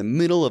you. You're in the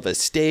middle of a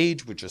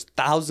stage with just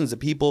thousands of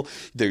people.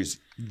 There's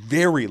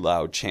very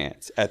loud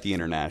chants at the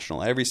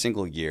International every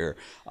single year,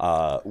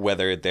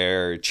 whether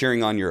they're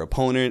cheering on your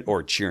opponent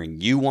or cheering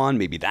you on.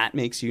 Maybe that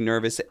makes you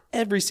nervous.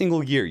 Every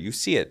single year you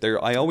see it.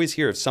 I always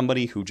hear of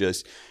somebody who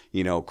just,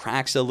 you know,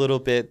 cracks a little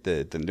bit.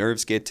 The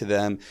nerves get to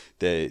them.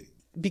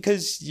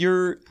 Because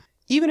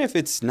even if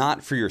it's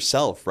not for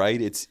yourself,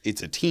 right? It's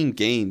a team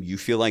game. You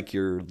feel like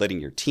you're letting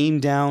your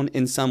team down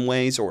in some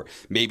ways, or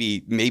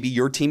maybe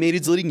your teammate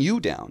is letting you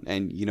down,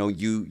 and you know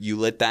you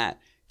let that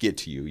get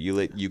to you.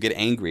 You get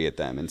angry at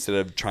them instead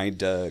of trying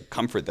to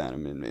comfort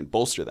them and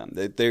bolster them.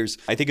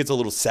 I think it's a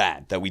little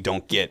sad that we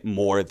don't get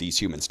more of these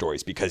human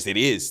stories because it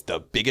is the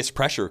biggest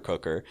pressure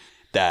cooker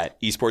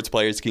that esports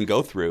players can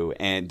go through,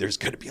 and there's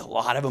going to be a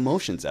lot of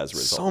emotions as a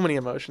result. So many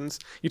emotions.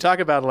 You talk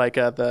about like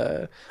all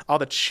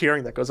the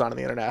cheering that goes on in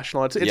the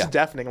International. It's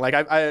deafening. Like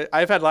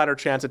I've had louder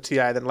chants at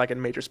TI than like in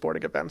major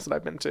sporting events that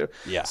I've been to.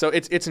 Yeah. So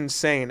it's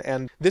insane.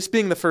 And this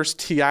being the first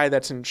TI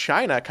that's in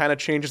China kind of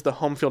changes the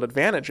home field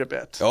advantage a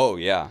bit. Oh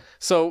yeah.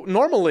 So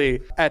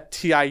normally at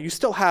TI you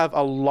still have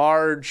a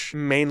large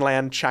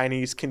mainland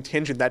Chinese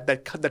contingent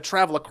that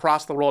travel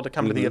across the world to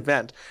come to the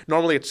event.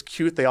 Normally it's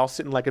cute. They all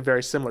sit in like a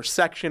very similar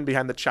section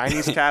behind the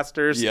Chinese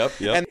casters. Yep.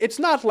 And it's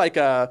not like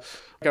a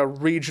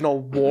regional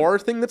war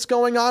thing that's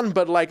going on,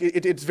 but like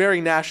it's very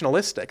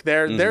nationalistic.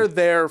 They're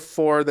there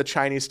for the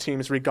Chinese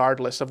teams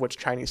regardless of which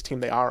Chinese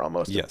team they are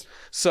almost. Yes.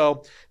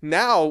 So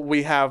now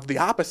we have the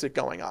opposite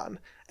going on.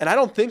 And I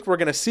don't think we're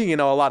going to see, a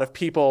lot of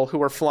people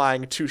who are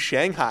flying to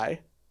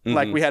Shanghai.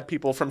 Like we had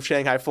people from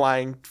Shanghai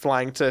flying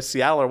to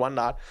Seattle or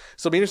whatnot.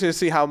 So it'll be interesting to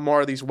see how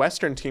more of these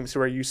Western teams who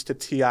are used to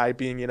TI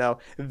being,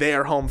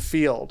 their home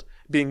field,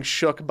 being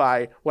shook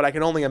by what I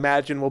can only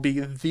imagine will be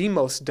the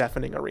most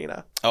deafening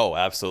arena. Oh,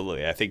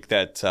 absolutely. I think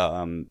that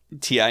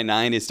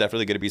TI9 is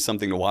definitely going to be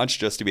something to watch,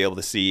 just to be able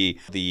to see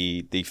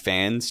the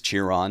fans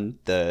cheer on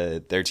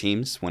their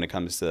teams when it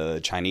comes to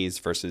Chinese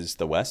versus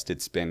the West.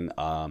 It's been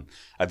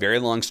a very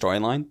long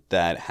storyline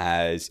that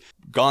has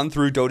gone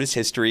through Dota's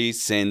history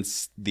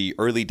since the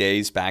early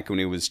days back when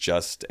it was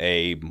just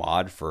a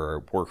mod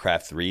for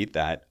Warcraft 3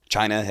 that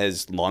China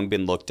has long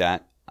been looked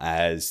at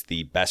as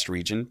the best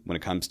region when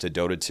it comes to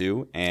Dota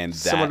 2, and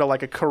similar to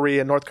like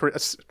a North Korea, a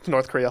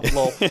South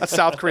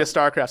Korea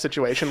StarCraft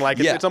situation. Like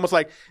it's almost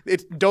like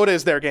Dota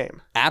is their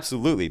game.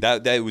 Absolutely,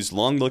 that was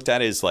long looked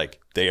at as like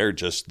they are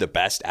just the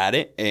best at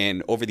it,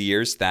 and over the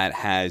years that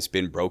has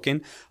been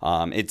broken.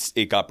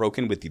 It got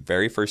broken with the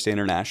very first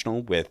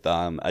international with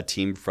a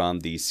team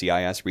from the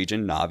CIS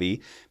region,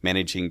 Navi,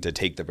 managing to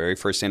take the very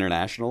first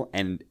international,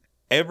 and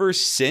ever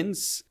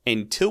since,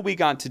 until we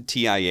got to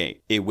TI8,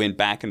 it went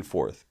back and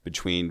forth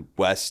between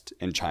West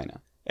and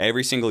China.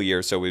 Every single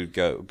year, so it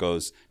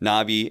goes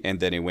Navi, and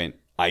then it went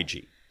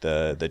IG,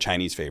 the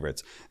Chinese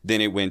favorites.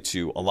 Then it went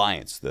to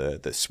Alliance,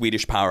 the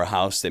Swedish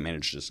powerhouse that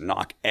managed to just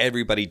knock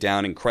everybody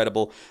down.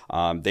 Incredible.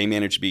 They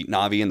managed to beat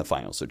Navi in the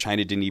finals, so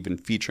China didn't even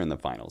feature in the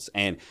finals.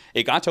 And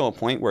it got to a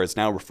point where it's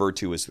now referred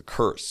to as the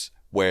curse,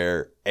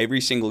 where every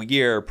single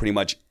year, pretty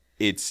much,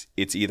 it's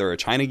either a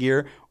China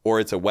year or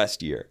it's a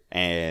West year.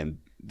 And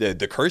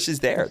the curse is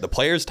there. The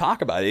players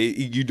talk about it.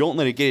 You don't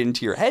let it get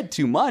into your head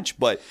too much,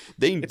 but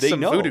they some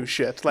know. voodoo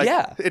shit. Like,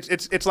 yeah,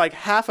 it's like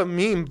half a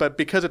meme, but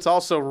because it's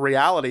also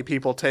reality,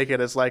 people take it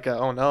as like,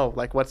 oh no,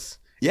 like what's.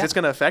 Yeah. Is this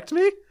going to affect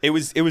me? It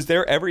was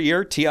there every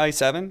year.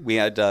 TI7, we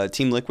had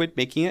Team Liquid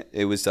making it.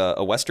 It was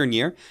a Western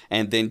year.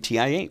 And then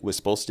TI8 was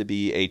supposed to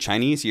be a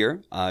Chinese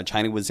year.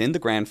 China was in the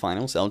grand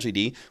finals.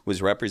 LGD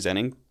was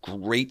representing.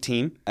 Great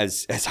team.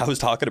 As I was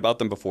talking about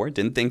them before,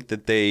 didn't think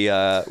that they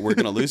were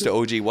going to lose to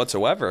OG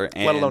whatsoever.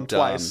 And, let alone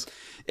twice.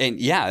 And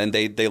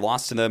they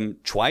lost to them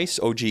twice.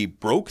 OG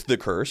broke the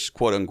curse,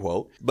 quote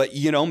unquote. But,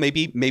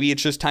 maybe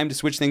it's just time to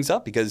switch things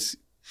up because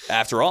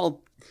after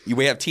all,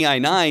 we have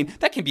TI9.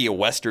 That can be a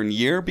Western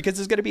year because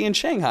it's going to be in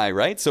Shanghai,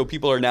 right? So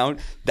people are now,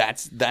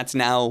 that's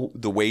now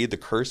the way the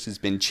curse has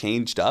been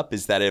changed up,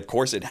 is that, of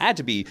course, it had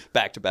to be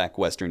back-to-back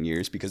Western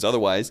years because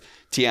otherwise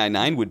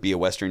TI9 would be a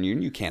Western year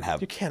and you can't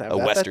have a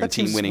Western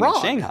team winning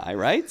in Shanghai,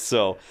 right?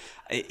 So,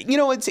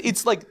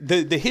 it's like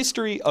the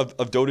history of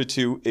Dota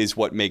 2 is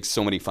what makes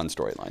so many fun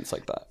storylines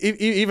like that.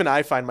 Even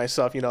I find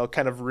myself,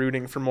 kind of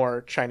rooting for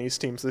more Chinese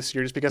teams this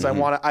year just because I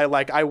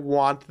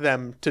want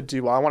them to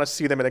do well. I want to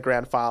see them in the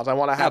grand finals. I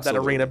want to have that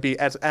arena be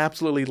as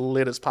absolutely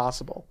lit as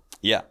possible.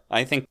 Yeah,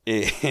 I think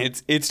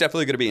it's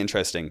definitely going to be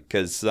interesting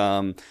because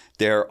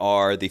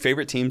the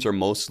favorite teams are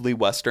mostly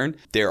Western.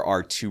 There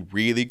are two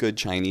really good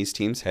Chinese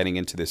teams heading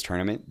into this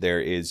tournament.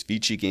 There is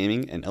Vici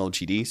Gaming and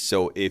LGD.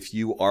 So if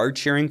you are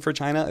cheering for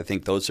China, I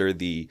think those are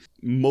the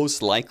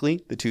most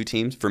likely the two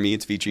teams. For me,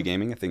 it's Vici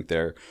Gaming. I think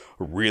they're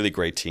a really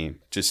great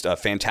team. Just a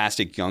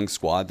fantastic young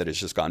squad that has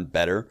just gotten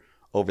better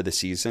over the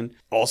season.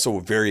 Also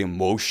a very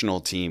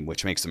emotional team,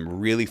 which makes them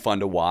really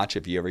fun to watch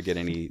if you ever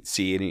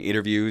see any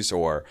interviews.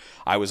 Or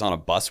I was on a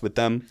bus with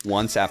them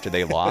once after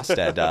they lost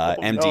at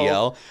MDL.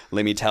 No.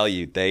 Let me tell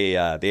you, they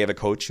have a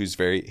coach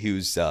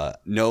who's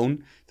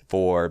known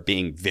for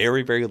being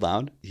very, very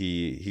loud.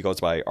 He goes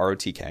by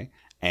ROTK,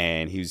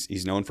 and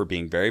he's known for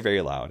being very,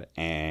 very loud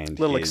and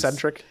a little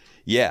eccentric.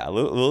 Yeah, a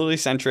little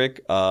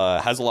eccentric,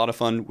 has a lot of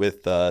fun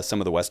with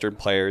some of the Western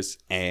players,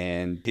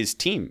 and his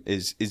team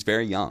is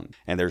very young.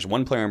 And there's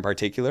one player in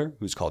particular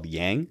who's called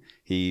Yang.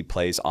 He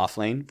plays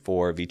offlane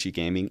for Vici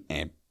Gaming,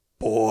 and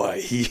boy,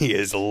 he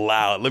is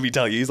loud. Let me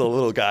tell you, he's a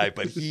little guy,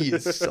 but he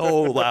is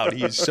so loud.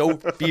 He is so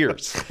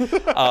fierce.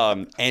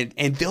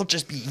 And they'll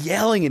just be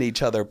yelling at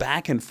each other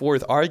back and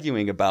forth,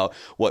 arguing about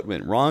what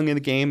went wrong in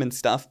the game and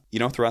stuff.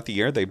 Throughout the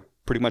year, they've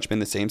pretty much been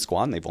the same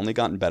squad, and they've only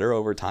gotten better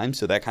over time.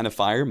 So that kind of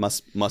fire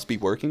must be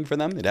working for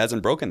them. It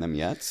hasn't broken them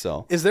yet.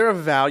 So is there a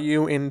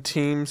value in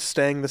teams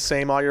staying the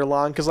same all year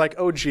long? Because like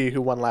OG,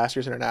 who won last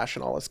year's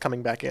international, is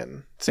coming back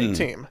in. Same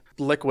team.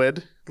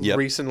 Liquid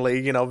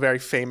recently, very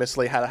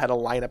famously had a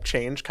lineup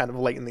change kind of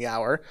late in the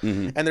hour.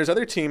 Mm-hmm. And there's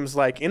other teams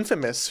like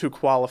Infamous who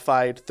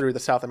qualified through the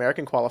South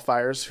American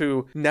qualifiers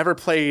who never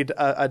played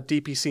a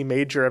DPC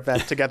major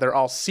event together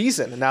all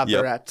season, and now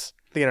they're at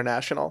the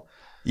international.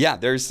 Yeah,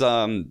 there's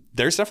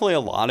definitely a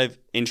lot of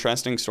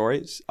interesting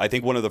stories. I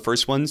think one of the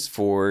first ones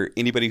for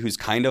anybody who's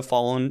kind of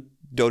following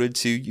Dota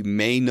 2, you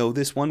may know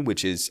this one,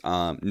 which is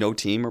no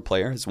team or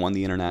player has won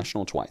the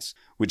international twice,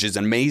 which is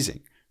amazing,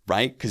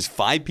 right? Because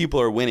 5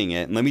 people are winning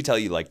it. And let me tell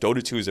you, like,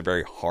 Dota 2 is a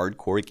very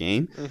hardcore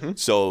game. Mm-hmm.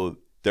 So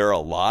there are a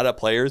lot of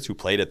players who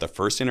played at the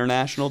first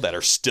international that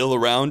are still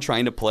around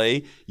trying to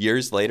play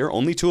years later.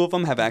 Only 2 of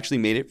them have actually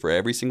made it for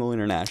every single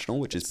international,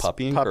 which is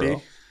Puppy and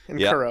Kuro.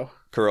 Kuro.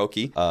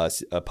 Kuroki.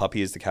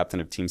 Puppy is the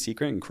captain of Team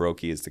Secret, and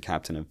Kuroki is the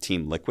captain of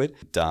Team Liquid.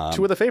 2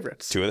 of the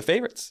favorites. 2 of the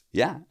favorites.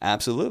 Yeah,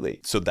 absolutely.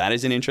 So that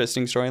is an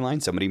interesting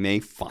storyline. Somebody may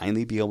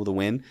finally be able to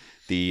win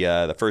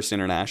the first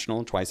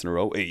international twice in a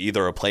row.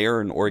 Either a player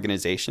or an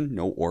organization.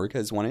 No org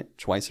has won it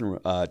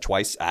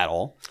twice at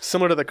all.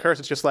 Similar to the curse,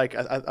 it's just like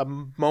a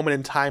moment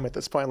in time at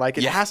this point. Like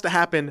it has to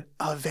happen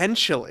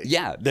eventually.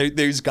 Yeah,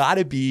 there's got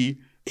to be.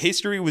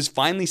 History was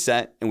finally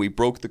set and we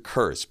broke the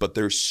curse, but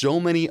there's so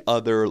many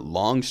other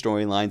long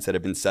storylines that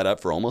have been set up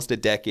for almost a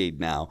decade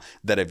now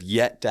that have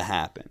yet to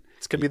happen.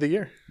 This could be the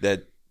year.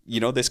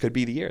 This could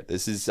be the year.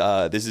 This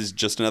is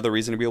just another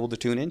reason to be able to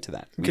tune into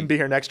that. You can be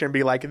here next year and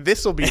be like,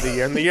 this will be the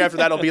year. And the year after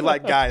that will be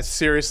like, guys,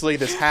 seriously,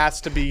 this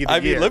has to be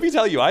the year. Let me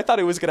tell you, I thought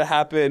it was going to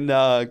happen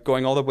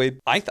going all the way.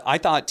 I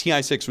thought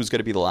TI6 was going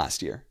to be the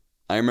last year.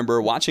 I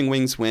remember watching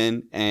Wings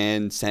win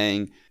and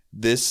saying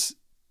this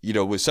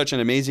was such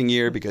an amazing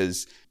year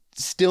because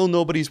still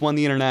nobody's won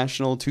the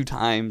international 2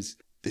 times.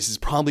 This is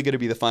probably going to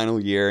be the final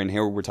year. And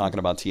here we're talking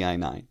about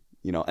TI9,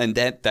 and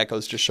that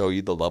goes to show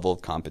you the level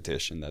of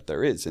competition that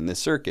there is in this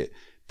circuit,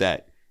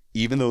 that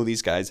even though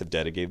these guys have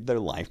dedicated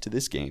their life to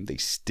this game, they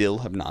still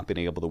have not been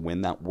able to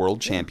win that world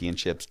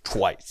championships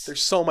twice.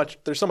 There's so much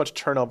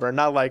turnover, and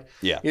not like,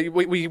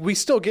 we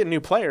still get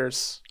new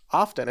players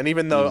often. And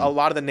even though a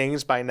lot of the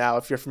names by now,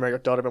 if you're familiar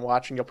with Dota, been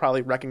watching, you'll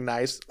probably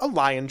recognize a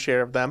lion's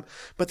share of them,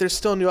 but there's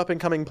still new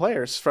up-and-coming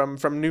players from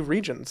new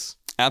regions.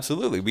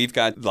 Absolutely. We've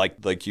got,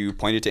 like you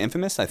pointed to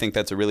Infamous, I think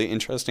that's a really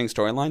interesting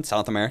storyline.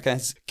 South America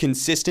has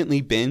consistently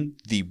been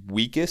the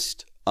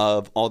weakest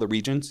of all the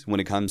regions when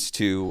it comes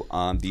to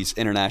these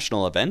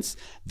international events.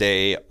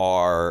 They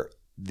are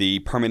the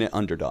permanent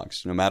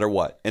underdogs, no matter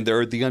what. And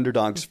they're the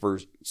underdogs for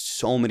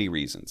so many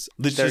reasons.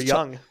 They're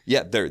young.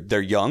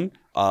 They're young.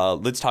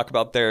 Let's talk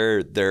about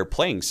their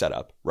playing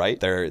setup, right?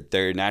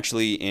 They're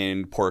naturally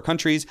in poorer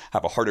countries,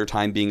 have a harder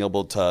time being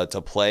able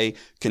to play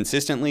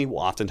consistently, will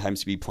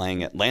oftentimes be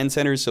playing at LAN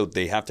centers, so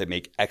they have to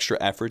make extra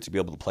effort to be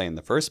able to play in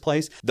the first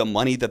place. The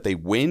money that they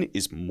win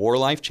is more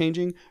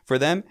life-changing for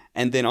them.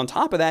 And then on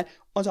top of that,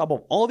 on top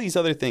of all these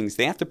other things,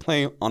 they have to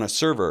play on a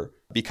server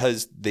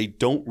because they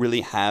don't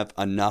really have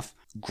enough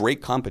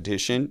great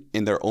competition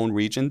in their own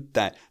region,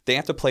 that they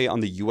have to play on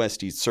the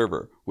USD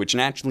server, which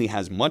naturally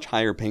has much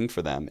higher ping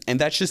for them. And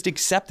that's just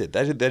accepted.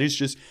 That is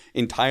just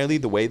entirely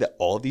the way that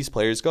all of these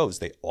players goes.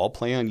 They all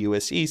play on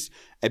US East,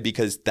 and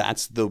because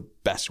that's the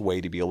best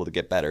way to be able to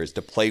get better, is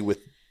to play with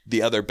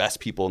the other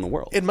best people in the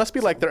world. It must be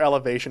like their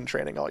elevation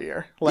training all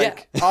year.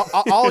 Like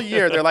all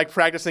year they're like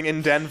practicing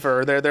in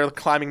Denver. They're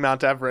climbing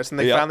Mount Everest, and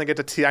they finally get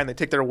to TI and they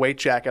take their weight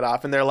jacket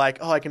off and they're like,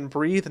 oh, I can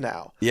breathe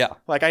now. Yeah.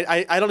 Like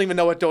I don't even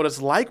know what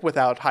Dota's like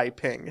without high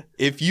ping.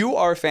 If you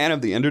are a fan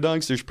of the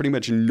underdogs, there's pretty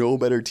much no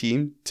better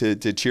team to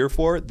cheer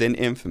for than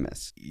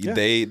Infamous. Yeah.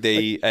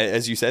 They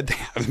as you said, they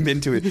haven't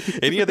been to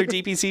any other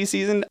DPC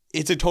season.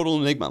 It's a total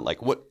enigma.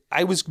 Like, what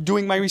I was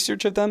doing my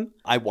research of them.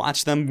 I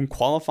watched them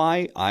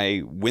qualify.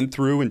 I went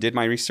through and did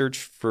my research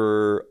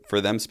for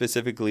them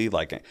specifically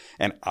like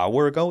an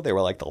hour ago. They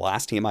were like the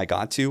last team I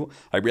got to.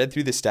 I read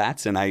through the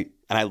stats and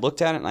I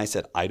looked at it and I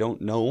said, I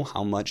don't know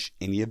how much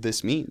any of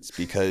this means,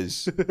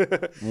 because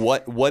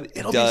what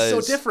it'll be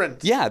so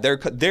different. Yeah,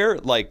 they're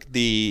like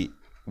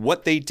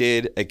what they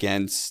did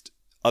against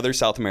other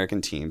South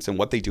American teams and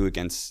what they do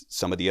against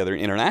some of the other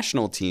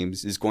international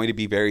teams is going to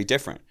be very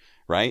different.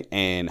 Right?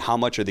 And how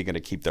much are they going to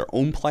keep their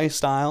own play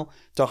style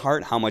to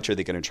heart? How much are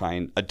they going to try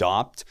and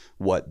adopt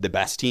what the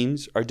best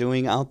teams are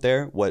doing out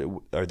there? What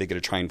are they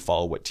going to try and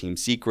follow what Team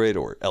Secret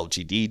or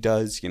LGD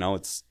does? You know,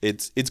 it's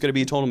going to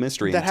be a total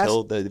mystery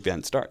until the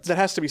event starts. That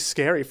has to be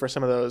scary for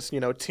some of those,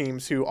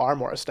 teams who are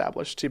more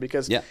established too,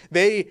 because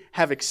they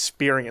have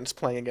experience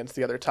playing against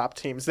the other top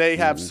teams. They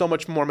have so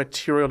much more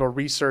material to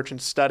research and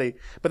study.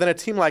 But then a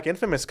team like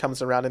Infamous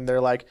comes around and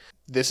they're like,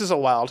 this is a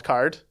wild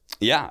card.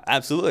 Yeah,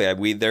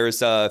 absolutely. There's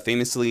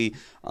famously,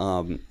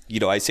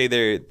 I say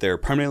they're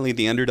permanently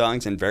the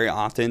underdogs, and very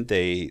often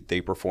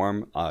they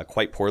perform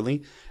quite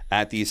poorly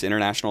at these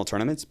international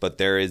tournaments. But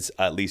there is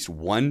at least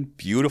one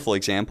beautiful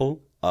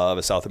example of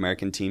a South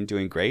American team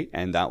doing great,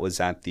 and that was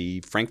at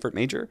the Frankfurt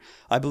Major,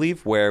 I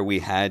believe, where we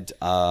had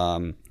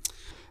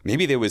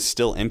maybe they was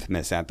still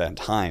Infamous at that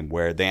time,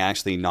 where they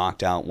actually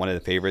knocked out one of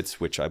the favorites,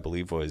 which I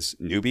believe was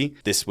Newbie.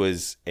 This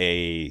was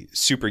a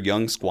super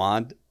young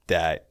squad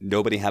that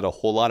nobody had a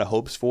whole lot of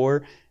hopes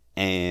for,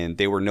 and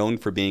they were known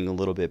for being a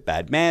little bit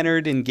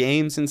bad-mannered in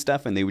games and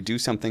stuff, and they would do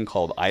something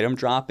called item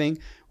dropping,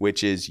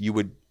 which is you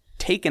would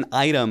take an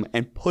item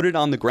and put it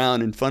on the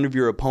ground in front of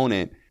your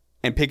opponent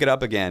and pick it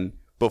up again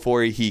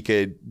before he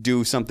could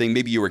do something.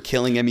 Maybe you were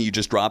killing him and you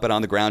just drop it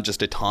on the ground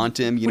just to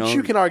taunt him, Which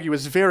you can argue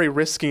is very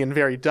risky and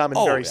very dumb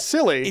and very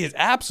silly.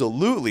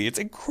 Absolutely. It's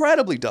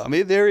incredibly dumb.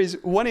 There is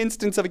one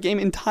instance of a game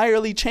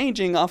entirely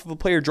changing off of a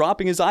player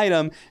dropping his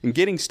item and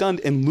getting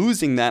stunned and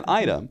losing that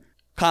item.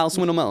 Kyle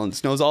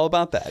Swindle-Melons knows all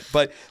about that.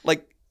 But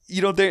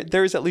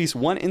there's at least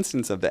one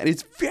instance of that.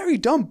 It's very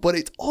dumb, but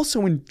it's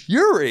also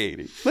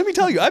infuriating. Let me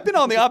tell you, I've been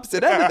on the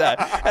opposite end of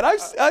that, and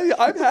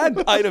I've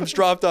had items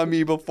dropped on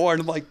me before,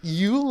 and I'm like,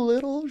 you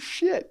little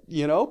shit,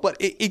 But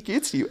it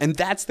gets you, and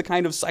that's the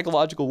kind of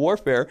psychological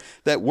warfare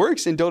that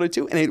works in Dota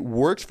 2, and it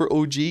worked for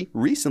OG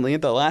recently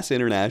at the last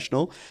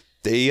international.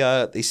 They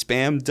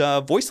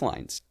spammed voice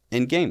lines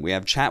in game. We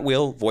have chat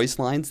wheel voice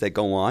lines that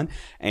go on,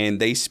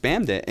 and they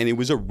spammed it, and it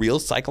was a real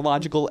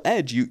psychological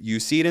edge. You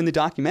see it in the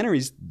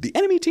documentaries. The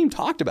enemy team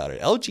talked about it.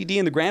 LGD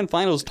in the grand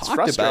finals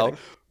talked about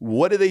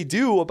what do they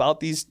do about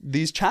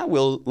these chat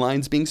wheel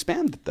lines being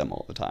spammed at them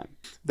all the time.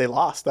 They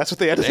lost. That's what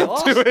they ended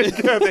up doing.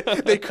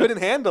 They couldn't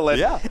handle it.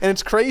 Yeah. And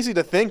it's crazy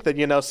to think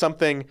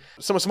that,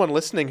 someone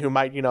listening who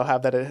might,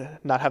 have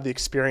that, not have the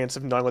experience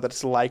of knowing what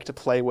it's like to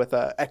play with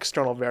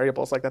external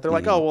variables like that. They're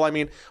like, oh, well,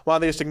 why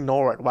don't they just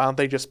ignore it? Why don't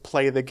they just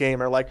play the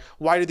game? Or like,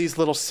 why do these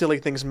little silly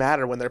things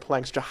matter when they're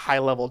playing such a high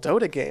level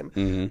Dota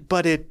game?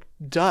 But it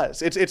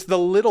does. It's the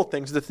little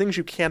things, the things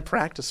you can't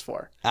practice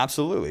for.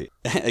 Absolutely.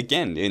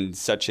 Again, in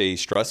such a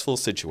stressful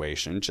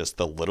situation, just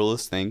the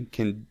littlest thing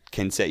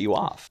can set you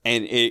off.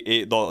 And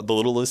the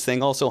littlest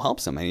thing also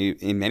helps them.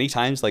 In many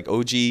times, like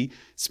OG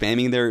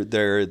spamming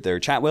their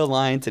chat wheel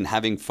lines and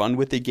having fun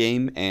with the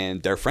game,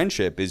 and their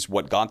friendship is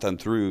what got them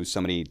through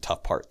so many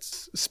tough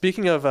parts.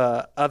 Speaking of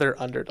other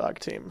underdog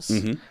teams,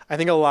 I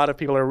think a lot of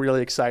people are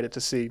really excited to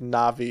see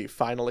Na'Vi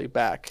finally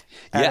back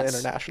at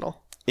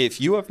International.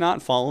 If you have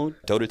not followed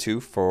Dota 2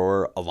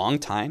 for a long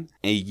time,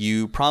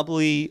 you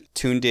probably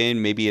tuned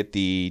in maybe at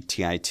the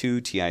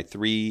TI2,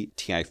 TI3,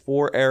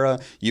 TI4 era,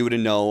 you would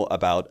know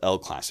about El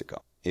Clasico.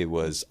 It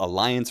was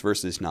Alliance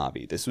versus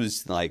Na'Vi. This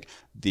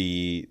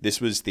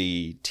was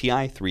the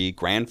TI3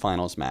 Grand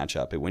Finals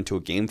matchup. It went to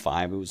a Game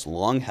 5. It was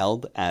long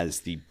held as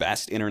the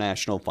best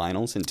international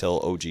finals until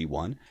OG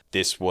won.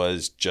 This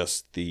was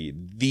just the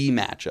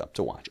matchup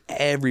to watch.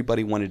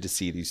 Everybody wanted to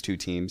see these two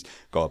teams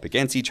go up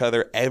against each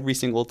other every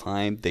single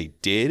time. They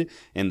did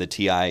in the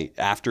TI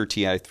after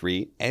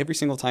TI3. Every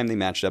single time they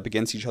matched up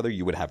against each other,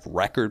 you would have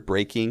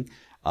record-breaking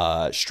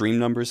stream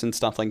numbers and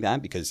stuff like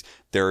that, because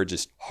there are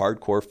just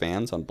hardcore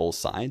fans on both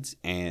sides.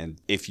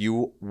 And if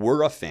you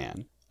were a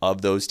fan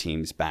of those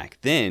teams back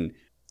then,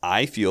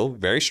 I feel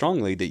very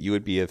strongly that you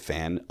would be a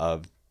fan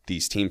of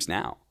these teams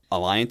now.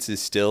 Alliance is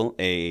still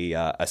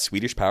a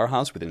Swedish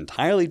powerhouse with an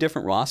entirely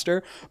different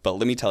roster, but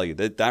let me tell you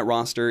that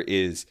roster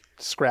is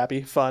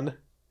scrappy, fun,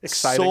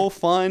 exciting. So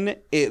fun.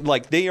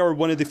 They are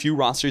one of the few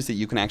rosters that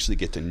you can actually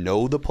get to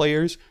know the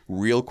players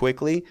real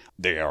quickly.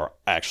 They are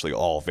actually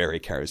all very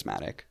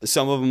charismatic.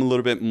 Some of them a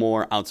little bit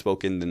more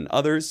outspoken than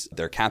others.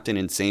 Their captain,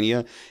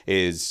 Insania,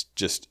 is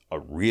just a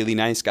really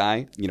nice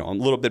guy. I'm a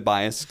little bit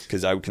biased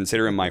because I would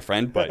consider him my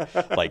friend, but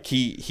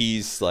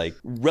he's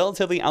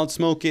relatively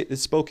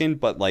outspoken,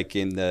 but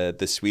in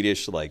the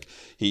Swedish,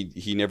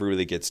 he never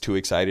really gets too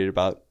excited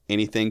about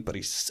anything, but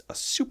he's a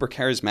super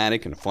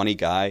charismatic and funny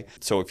guy.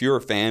 So if you're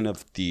a fan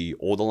of the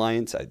old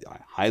Alliance, I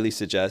highly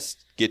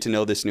suggest get to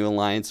know this new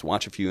Alliance,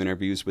 watch a few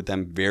interviews with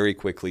them very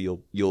quickly.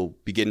 You'll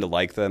begin to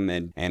like them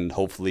and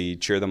hopefully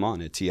cheer them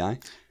on at TI.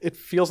 It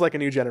feels like a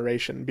new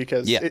generation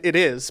because it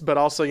is, but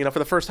also, for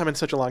the first time in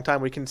such a long time,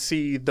 we can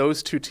see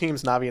those two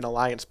teams, Na'Vi and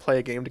Alliance, play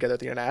a game together at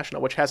the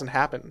International, which hasn't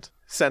happened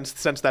since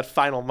that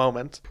final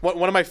moment.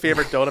 One of my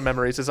favorite Dota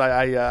memories is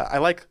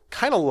I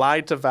kind of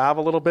lied to Valve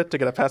a little bit to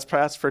get a fast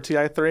pass for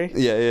TI3.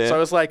 Yeah. So I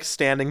was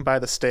standing by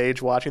the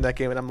stage watching that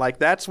game, and I'm like,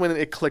 that's when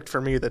it clicked for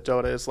me that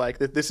Dota is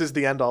this is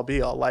the end all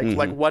be all.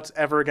 What's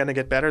ever going to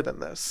get better than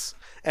this?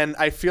 And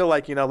I feel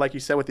like you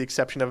said, with the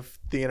exception of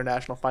the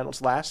international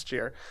finals last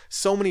year,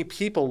 so many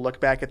people look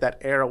back at that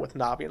era with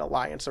Na'Vi and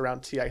Alliance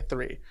around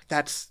TI3.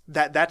 That's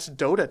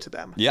Dota to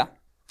them. Yeah.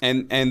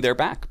 And they're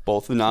back,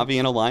 both the Na'Vi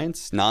and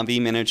Alliance.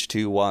 Na'Vi managed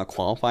to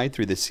qualify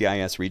through the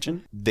CIS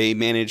region. They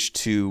managed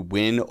to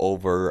win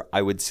over,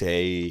 I would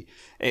say,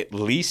 at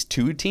least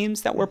two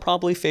teams that were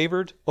probably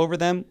favored over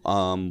them.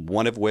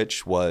 One of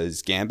which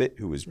was Gambit,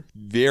 who was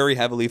very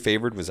heavily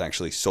favored, was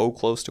actually so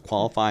close to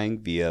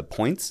qualifying via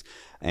points,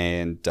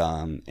 and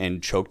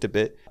choked a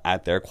bit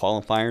at their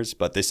qualifiers.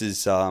 But this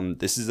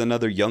is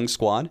another young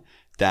squad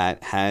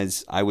that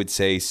has, I would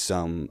say,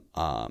 some,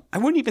 I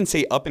wouldn't even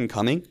say up and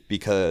coming,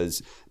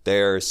 because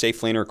their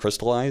safe laner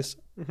Crystallize,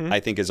 I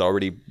think, is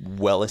already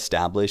well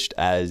established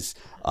as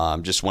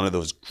just one of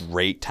those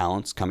great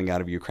talents coming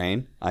out of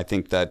Ukraine. I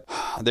think that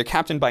they're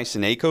captained by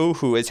Seneko,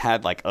 who has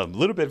had a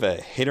little bit of a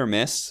hit or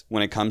miss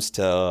when it comes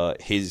to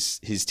his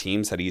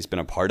teams that he's been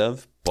a part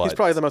of. But he's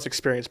probably the most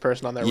experienced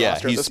person on their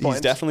roster at this point.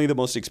 He's definitely the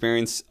most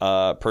experienced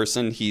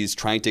person. He's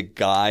trying to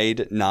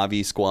guide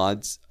Na'Vi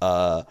squads,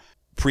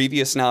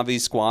 previous Na'Vi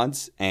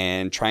squads,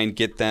 and try and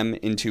get them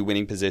into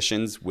winning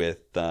positions with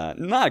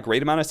not a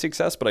great amount of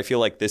success, but I feel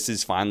like this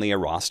is finally a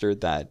roster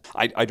that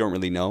I don't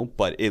really know,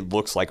 but it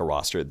looks like a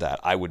roster that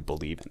I would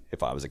believe in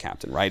if I was a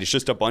captain, right? It's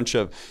just a bunch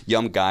of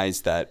young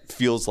guys that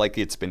feels like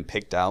it's been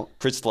picked out.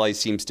 Crystallize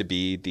seems to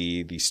be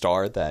the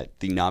star that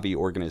the Na'Vi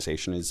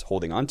organization is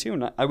holding on to,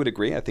 and I would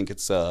agree. I think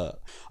it's a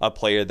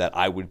player that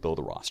I would build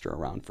a roster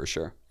around for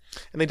sure.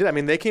 And they did. I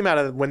mean, they came out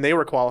of, when they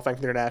were qualifying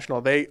for the international,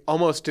 they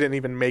almost didn't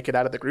even make it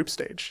out of the group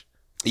stage.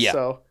 Yeah.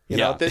 So,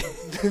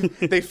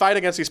 they fight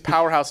against these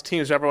powerhouse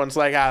teams. Everyone's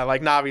like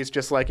Na'Vi's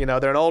just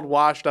they're an old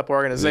washed up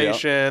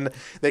organization. Yep.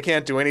 They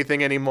can't do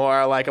anything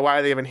anymore. Why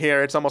are they even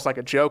here? It's almost like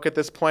a joke at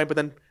this point, but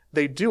then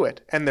they do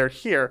it and they're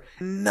here.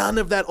 None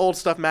of that old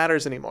stuff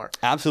matters anymore.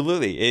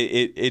 Absolutely.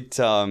 It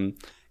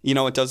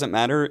doesn't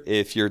matter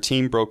if your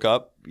team broke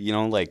up,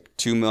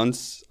 2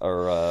 months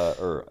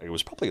or it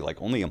was probably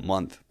only a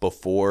month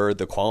before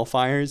the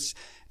qualifiers.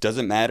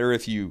 Doesn't matter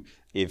if you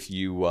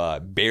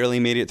barely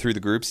made it through the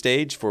group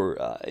stage.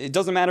 It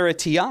doesn't matter at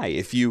TI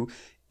if you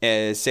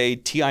say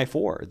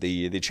TI4,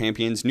 the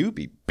champions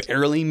Newbie,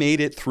 barely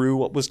made it through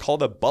what was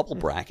called a bubble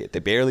bracket. They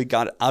barely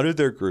got out of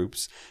their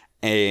groups,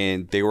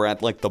 and they were at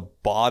the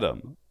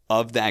bottom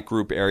of that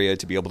group area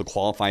to be able to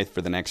qualify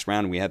for the next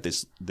round. We had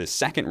this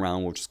second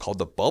round, which is called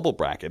the bubble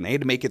bracket, and they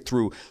had to make it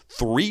through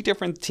 3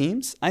 different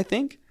teams, I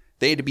think.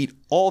 They had to beat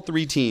all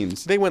 3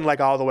 teams. They went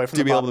all the way from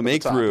to the be able to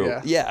make top,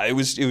 through. Yeah, it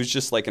was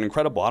just an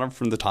incredible bottom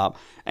from the top,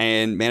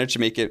 and managed to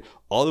make it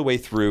all the way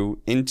through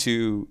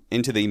into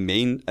the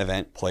main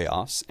event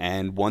playoffs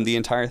and won the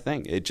entire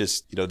thing. It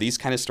just, these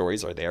kind of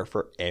stories are there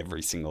for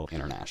every single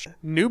international.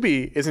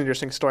 Newbie is an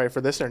interesting story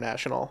for this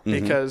international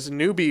because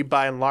Newbie,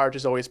 by and large,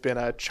 has always been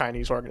a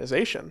Chinese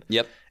organization.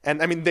 Yep.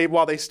 And I mean,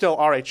 while they still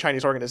are a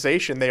Chinese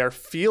organization, they are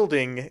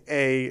fielding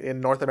a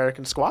North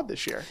American squad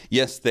this year.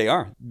 Yes, they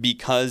are.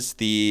 Because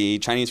the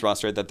Chinese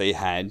roster that they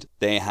had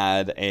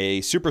a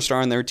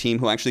superstar on their team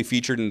who actually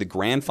featured in the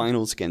grand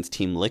finals against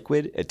Team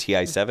Liquid at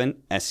TI7,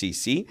 SEC.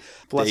 SCC.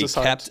 Bless They his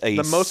heart. kept a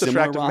The most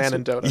similar attractive man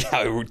in roster. Dota.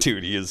 Yeah,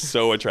 dude, he is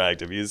so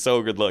attractive. He is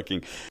so good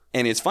looking.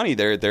 And it's funny,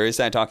 there is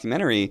that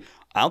documentary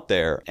out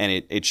there, and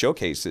it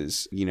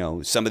showcases,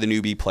 some of the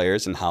newbie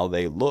players and how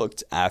they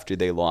looked after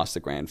they lost the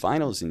grand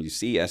finals. And you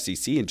see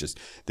SCC and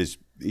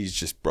he's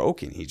just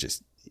broken. He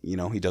just,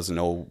 he doesn't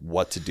know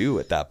what to do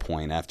at that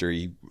point after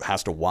he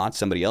has to watch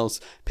somebody else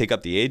pick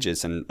up the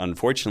Aegis. And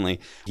unfortunately,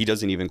 he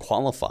doesn't even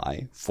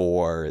qualify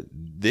for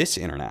this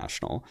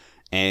international.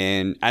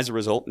 And as a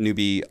result,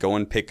 Newbie go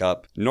and pick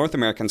up North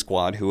American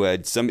squad who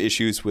had some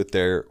issues with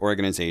their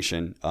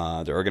organization.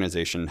 Their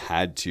organization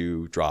had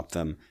to drop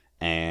them.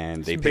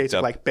 And they picked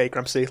up like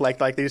bankruptcy, like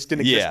they just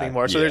didn't exist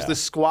anymore. So there's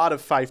this squad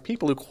of 5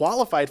 people who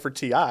qualified for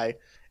TI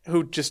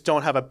who just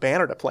don't have a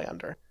banner to play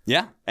under.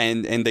 Yeah,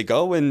 and they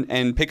go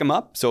and pick him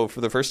up. So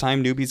for the first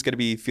time, Newbie's going to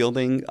be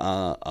fielding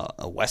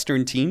a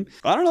Western team.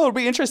 I don't know. It'll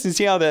be interesting to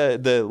see how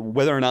the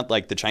whether or not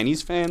like the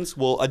Chinese fans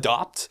will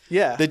adopt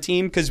the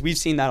team, because we've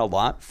seen that a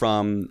lot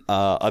from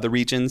other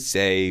regions.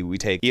 Say we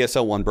take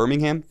ESL One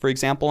Birmingham, for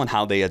example, and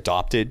how they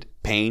adopted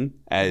Pain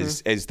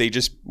as they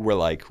just were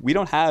like, we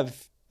don't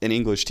have an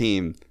English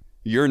team.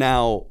 You're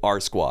now our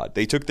squad.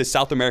 They took the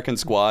South American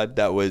squad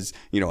that was,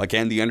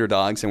 again, the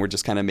underdogs, and were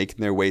just kind of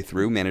making their way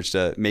through, managed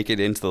to make it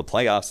into the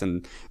playoffs,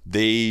 and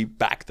they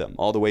backed them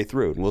all the way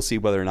through. And we'll see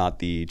whether or not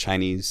the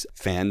Chinese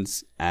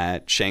fans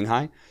at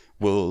Shanghai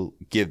will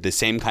give the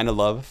same kind of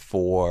love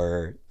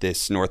for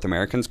this North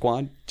American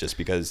squad, just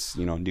because,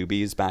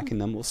 Newbie is backing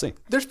them. We'll see.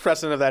 There's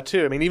precedent of that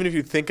too. I mean, even if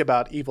you think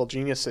about Evil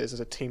Geniuses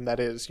as a team that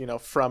is,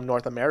 from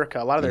North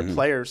America, a lot of their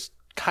players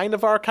kind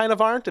of are, kind of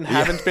aren't, and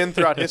haven't been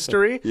throughout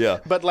history.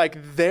 But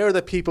they're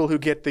the people who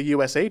get the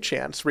USA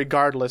chance,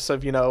 regardless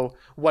of,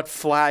 what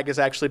flag is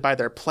actually by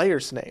their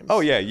players' names.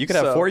 Oh, yeah. You could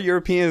have 4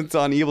 Europeans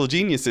on Evil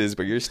Geniuses,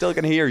 but you're still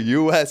going to hear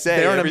USA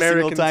they're every an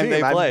American single time team.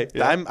 they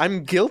play.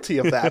 I'm guilty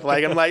of that.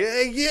 I'm like,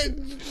 hey,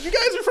 you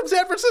guys are from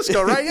San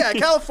Francisco, right? Yeah,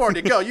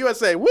 California, go,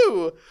 USA,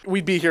 woo!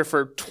 We'd be here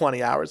for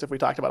 20 hours if we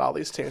talked about all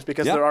these teams,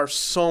 because there are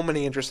so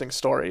many interesting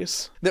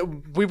stories.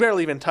 That we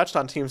barely even touched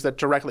on teams that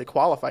directly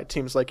qualified.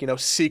 Teams like,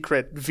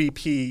 Secret,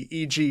 VP,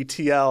 EG,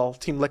 TL,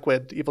 Team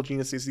Liquid, Evil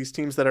Geniuses, these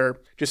teams that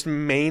are just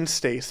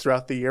mainstays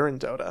throughout the year in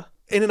Dota.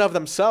 In and of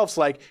themselves,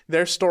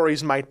 their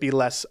stories might be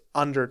less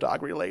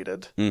underdog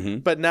related,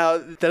 but now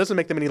that doesn't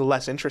make them any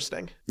less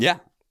interesting. Yeah,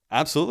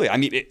 absolutely. I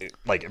mean,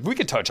 if we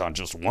could touch on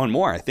just one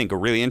more, I think a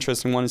really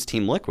interesting one is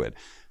Team Liquid,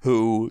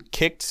 who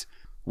kicked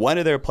one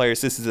of their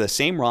players. This is the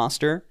same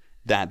roster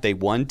that they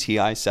won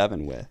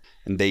TI7 with.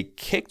 And they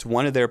kicked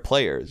one of their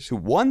players who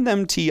won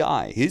them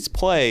TI. His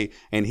play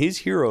and his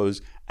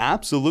heroes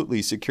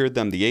absolutely secured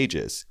them the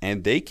Aegis.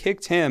 And they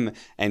kicked him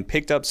and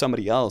picked up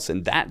somebody else.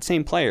 And that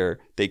same player,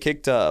 they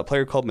kicked a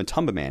player called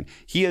Matumba Man.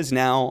 He is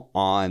now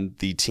on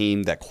the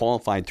team that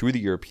qualified through the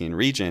European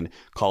region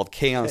called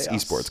Chaos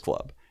Esports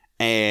Club.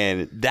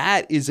 And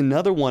that is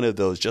another one of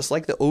those, just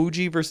like the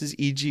OG versus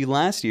EG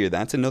last year,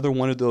 that's another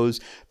one of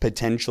those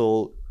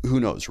potential, who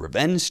knows,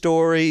 revenge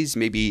stories.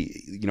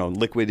 Maybe,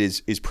 Liquid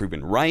is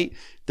proven right.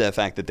 The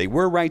fact that they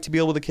were right to be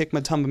able to kick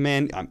Matumba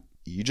Man,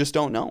 you just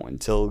don't know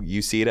until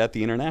you see it at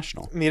the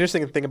international. And the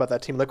interesting thing about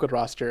that Team Liquid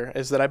roster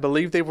is that I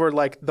believe they were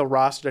the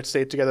roster that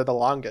stayed together the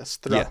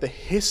longest throughout the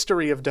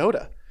history of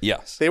Dota.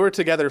 Yes. They were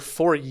together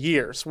for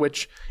years,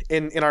 which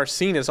in our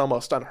scene is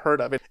almost unheard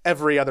of.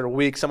 Every other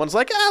week, someone's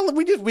like,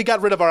 we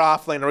got rid of our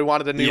offlane, or we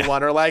wanted a new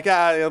one,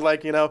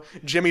 or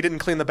Jimmy didn't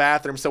clean the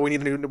bathroom, so we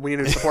need a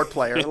new support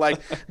player.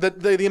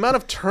 The amount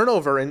of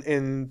turnover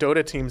in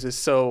Dota teams is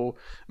so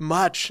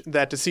much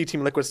that to see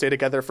Team Liquid stay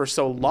together for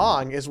so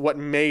long is what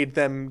made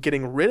them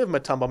getting rid of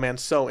Matumba Man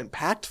so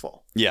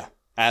impactful. Yeah.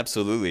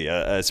 Absolutely,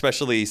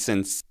 especially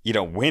since,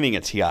 winning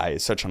a TI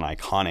is such an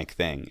iconic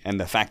thing. And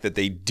the fact that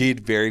they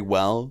did very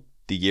well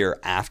the year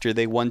after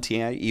they won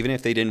TI, even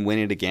if they didn't win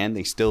it again,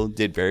 they still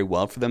did very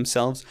well for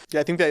themselves.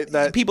 Yeah, I think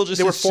that people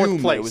just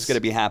assumed that it was going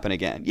to be happen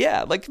again.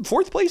 Yeah,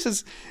 4th place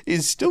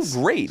is still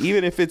great,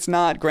 even if it's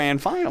not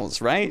grand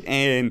finals, right?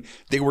 And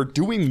they were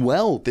doing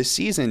well this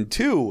season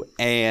too,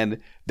 and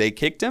they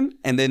kicked him,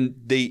 and then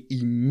they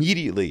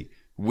immediately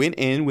went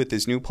in with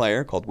this new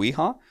player called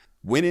Weehaw,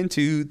 went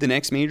into the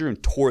next major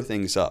and tore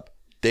things up.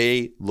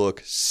 They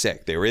look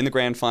sick. They were in the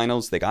grand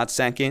finals. They got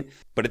second.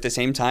 But at the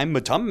same time,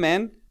 Matumba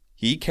Man,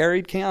 he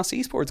carried Chaos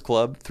Esports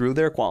Club through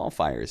their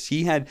qualifiers.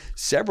 He had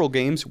several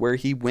games where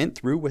he went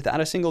through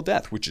without a single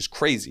death, which is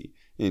crazy.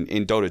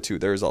 In Dota 2,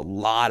 there's a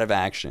lot of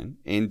action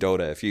in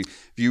Dota. If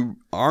you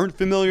aren't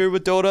familiar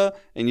with Dota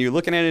and you're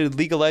looking at it in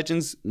League of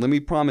Legends, let me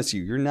promise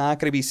you're not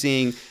going to be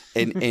seeing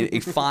a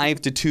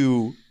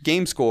 5-2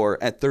 game score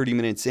at 30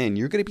 minutes in.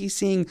 You're going to be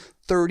seeing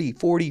 30,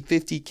 40,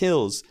 50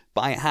 kills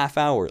by a half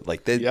hour.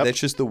 That's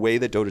just the way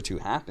that Dota 2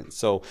 happens.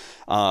 So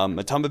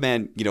Matumba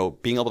Man,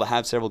 being able to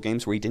have several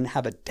games where he didn't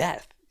have a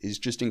death is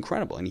just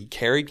incredible, and he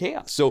carried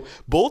Chaos. So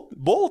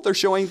both are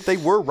showing they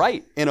were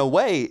right in a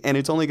way, and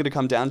it's only going to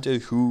come down to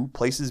who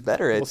places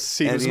better at. We'll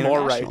see who's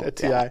more right at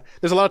TI. Yeah.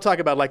 There's a lot of talk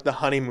about like the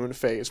honeymoon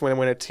phase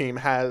when a team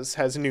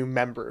has new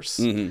members.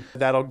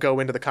 That'll go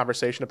into the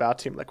conversation about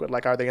Team Liquid.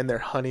 Like, are they in their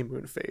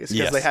honeymoon phase?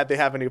 Because they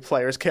have a new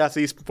players. Chaos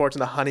Esports in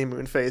the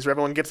honeymoon phase where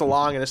everyone gets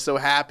along and is so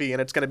happy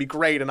and it's going to be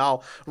great and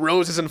all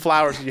roses and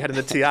flowers when you head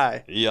into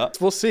TI. Yeah,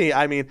 we'll see.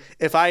 I mean,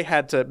 if I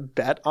had to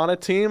bet on a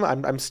team,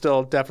 I'm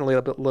still definitely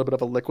a little bit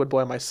of a Liquid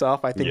boy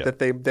myself. I think that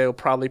they'll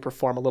probably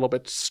perform a little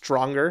bit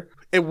stronger.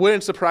 It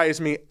wouldn't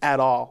surprise me at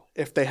all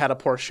if they had a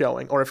poor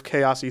showing or if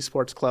Chaos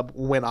Esports Club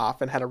went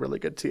off and had a really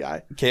good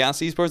TI. Chaos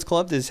Esports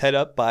Club is head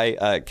up by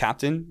a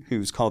captain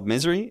who's called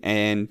Misery,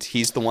 and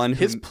he's the one who...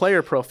 His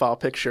player profile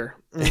picture.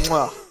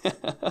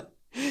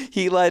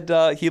 He led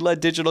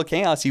Digital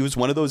Chaos. He was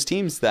one of those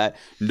teams that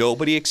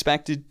nobody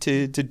expected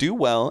to do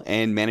well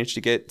and managed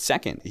to get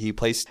second. He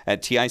placed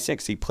at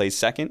TI6. He placed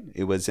second.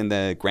 It was in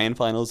the grand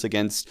finals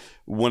against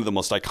one of the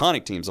most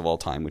iconic teams of all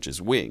time, which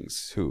is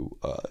Wings, who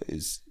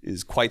is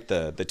quite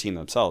the team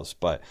themselves.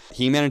 But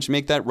he managed to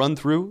make that run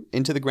through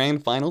into the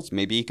grand finals.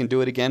 Maybe he can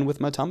do it again with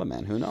Matamba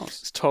Man. Who knows?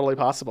 It's totally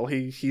possible.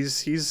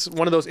 He's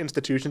one of those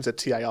institutions at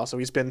TI also.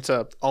 He's been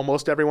to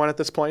almost everyone at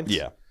this point.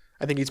 Yeah.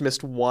 I think he's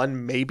missed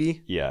one,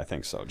 maybe. Yeah, I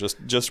think so.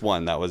 Just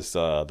one. That was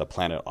the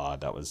Planet Odd.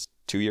 That was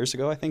 2 years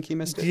ago, I think he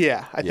missed it.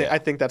 Yeah, I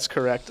think that's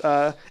correct.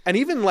 And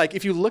even like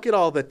if you look at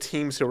all the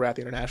teams who were at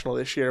the International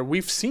this year,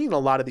 we've seen a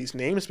lot of these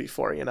names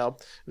before. You know,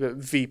 the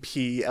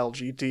VP,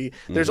 LGD.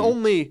 There's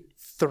only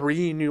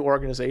 3 new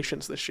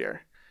organizations this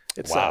year.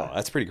 It's, wow,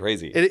 that's pretty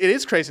crazy. It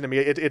is crazy to me.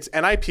 It's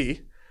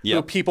NIP. Yep.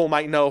 Who people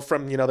might know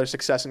from their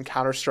success in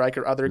Counter-Strike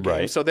or other games.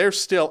 Right. So they're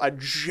still a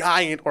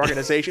giant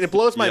organization. It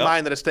blows my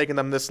mind that it's taken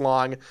them this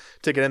long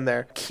to get in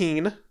there.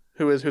 Keen,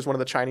 who's one of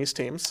the Chinese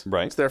teams.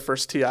 Right. It's their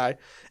first TI.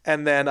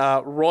 And then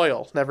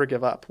Royal Never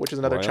Give Up, which is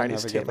another Royal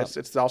Chinese team.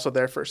 It's also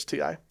their first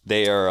TI.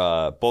 They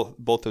are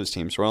both those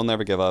teams, Royal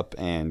Never Give Up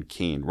and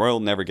Keen. Royal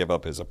Never Give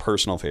Up is a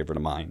personal favorite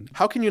of mine.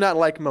 How can you not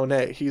like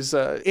Monet? He's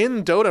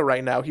in Dota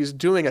right now. He's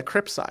doing a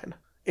crypt sign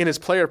in his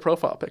player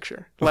profile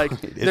picture. Like,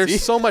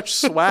 there's so much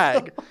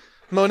swag.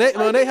 Monet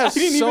has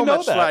so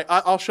much swag.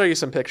 I'll show you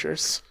some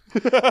pictures.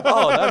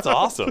 Oh, that's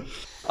awesome.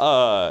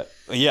 So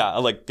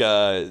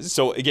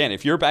again,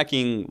 if you're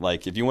backing,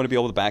 like, if you want to be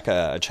able to back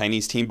a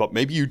Chinese team, but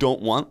maybe you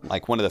don't want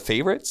like one of the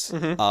favorites,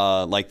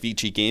 like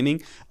VG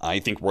Gaming, I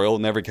think Royal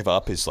Never Give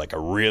Up is like a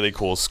really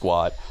cool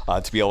squad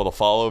to be able to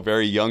follow.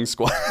 Very young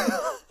squad.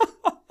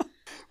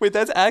 Wait,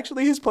 that's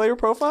actually his player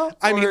profile?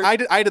 I mean, I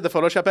did the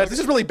Photoshop edit. This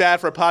is really bad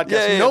for a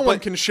podcast. No one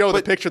can show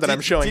the picture that I'm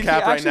showing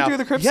Cap right now. Do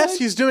the crypt yes, sign?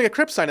 he's doing a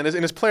crypt sign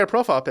in his player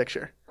profile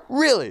picture.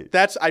 Really?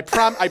 That's I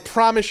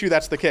promise you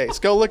that's the case.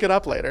 Go look it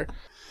up later.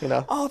 You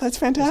know. Oh, that's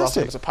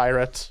fantastic. He's a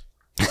pirate.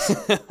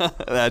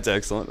 That's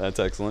excellent. That's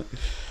excellent.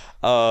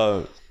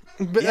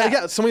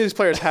 But some of these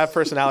players have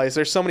personalities.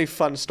 There's so many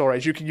fun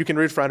stories. You can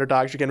root for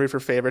underdogs. You can root for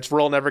favorites.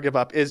 Royal Never Give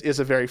Up is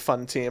a very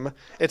fun team.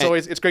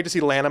 It's great to see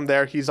Lanham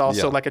there. He's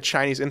also like a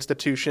Chinese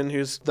institution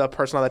who's the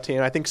person on that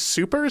team. I think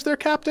Super is their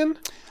captain.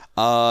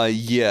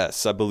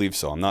 Yes, I believe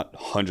so. I'm not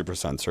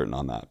 100% certain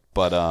on that.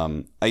 But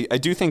I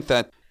do think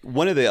that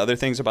one of the other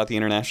things about the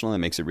International that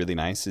makes it really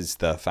nice is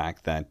the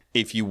fact that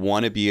if you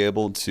want to be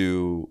able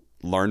to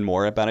learn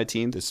more about a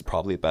team, this is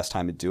probably the best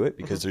time to do it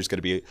because there's going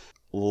to be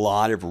a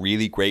lot of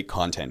really great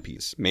content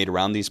piece made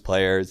around these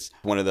players.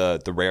 One of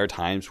the rare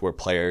times where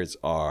players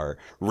are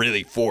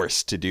really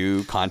forced to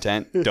do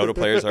content. Dota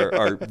players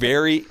are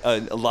very, a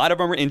lot of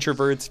them are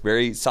introverts,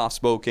 very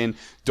soft-spoken,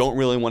 don't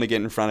really want to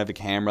get in front of a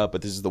camera,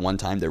 but this is the one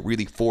time they're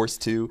really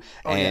forced to.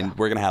 We're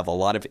going to have a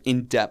lot of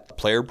in-depth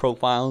player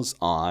profiles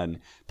on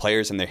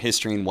players and their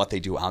history and what they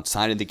do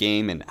outside of the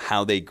game and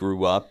how they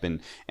grew up.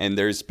 And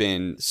there's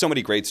been so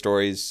many great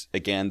stories.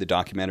 Again, the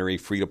documentary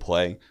Free to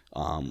Play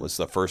was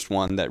the first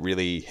one that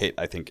really hit,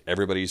 I think,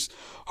 everybody's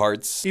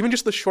hearts. Even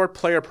just the short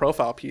player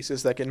profile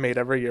pieces that get made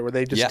every year where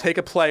they just take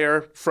a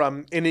player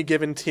from any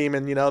given team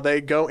and,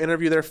 they go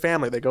interview their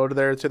family. They go to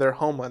their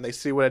homeland. They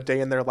see what a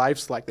day in their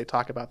life's like. They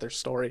talk about their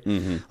story.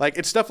 Like,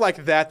 it's stuff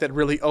like that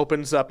really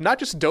opens up not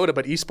just Dota,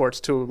 but esports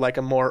to like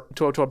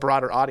to a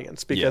broader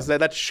audience because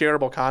that's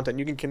shareable content.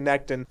 You can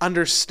connect and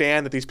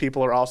understand that these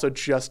people are also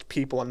just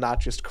people and not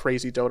just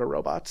crazy Dota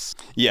robots.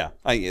 Yeah,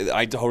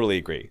 I totally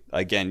agree.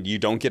 Again, you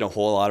don't get a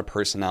whole lot of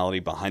personality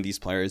behind these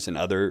players in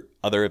other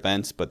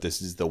events, but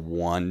this is the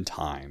one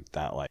time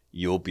that like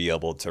you'll be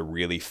able to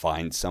really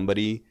find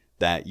somebody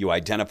that you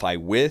identify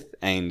with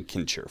and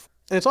can cheer for.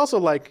 And it's also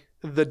like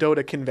the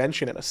Dota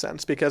convention in a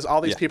sense because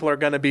all these people are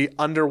going to be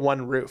under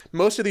one roof.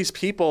 Most of these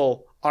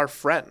people are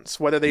friends,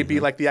 whether they be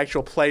like the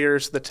actual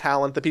players, the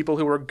talent, the people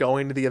who are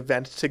going to the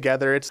event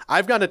together.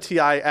 I've gone to TI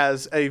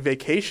as a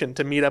vacation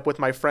to meet up with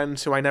my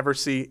friends who I never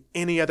see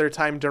any other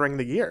time during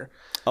the year.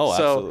 Oh,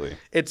 so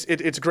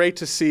absolutely. It's great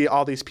to see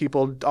all these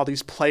people, all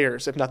these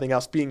players, if nothing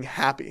else, being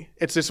happy.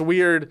 It's this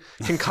weird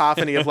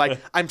cacophony of like,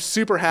 I'm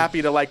super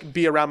happy to like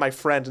be around my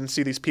friends and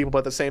see these people, but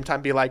at the same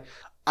time be like,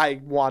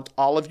 I want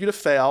all of you to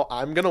fail.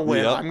 I'm going to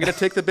win. I'm going to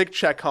take the big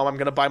check home. I'm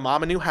going to buy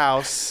mom a new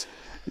house.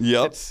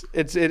 Yep.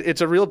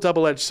 It's a real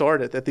double-edged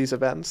sword at these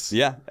events.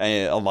 Yeah,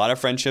 a lot of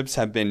friendships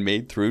have been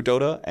made through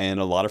Dota, and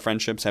a lot of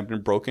friendships have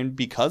been broken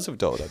because of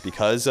Dota,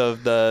 because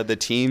of the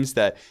teams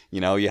that,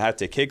 you have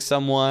to kick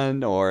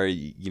someone, or,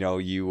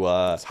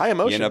 It's high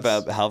emotions. You end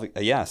up having,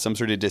 some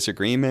sort of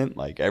disagreement.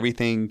 Like,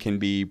 everything can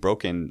be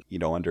broken,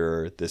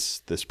 under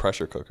this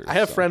pressure cooker. I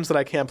have friends that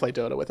I can't play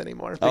Dota with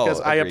anymore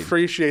because I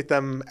appreciate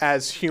them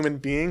as human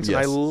beings, and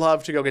I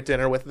love to go get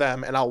dinner with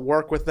them, and I'll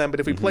work with them. But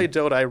if we play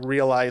Dota, I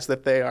realize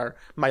that they are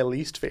my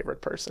least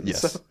favorite person.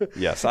 Yes. So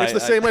Yes. It's the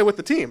same way with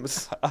the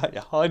teams. I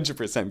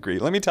 100% agree.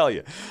 Let me tell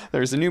you,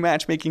 there's a new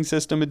matchmaking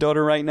system in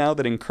Dota right now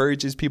that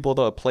encourages people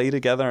to play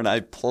together, and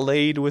I've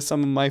played with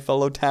some of my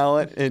fellow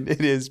talent, and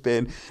it has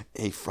been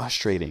a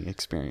frustrating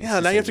experience. Yeah,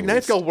 now you have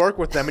to go work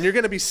with them, and you're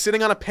going to be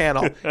sitting on a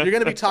panel. You're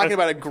going to be talking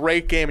about a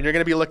great game, and you're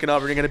going to be looking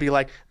over, and you're going to be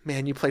like,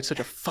 man, you played such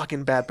a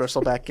fucking bad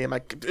Bristleback game.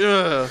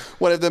 Ugh.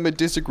 One of them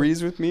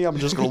disagrees with me. I'm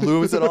just going to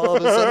lose it all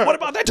of a sudden. What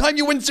about that time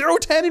you went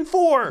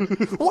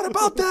 0-10-4? What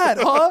about that,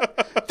 huh?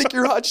 Think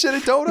you're hot shit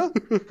at Dota?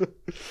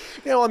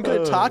 Yeah, well, I'm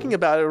good at talking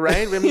about it,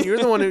 right? I mean, you're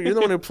the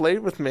one who played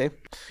with me.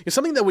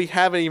 Something that we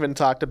haven't even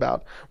talked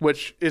about,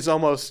 which is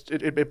almost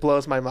it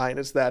blows my mind,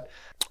 is that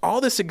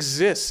all this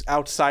exists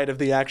outside of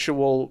the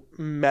actual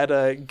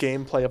meta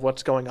gameplay of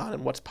what's going on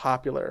and what's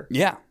popular.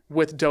 Yeah.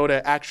 With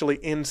Dota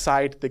actually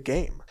inside the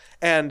game.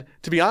 And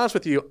to be honest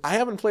with you, I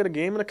haven't played a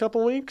game in a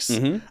couple weeks.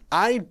 Mm-hmm.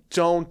 I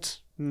don't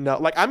know.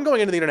 Like, I'm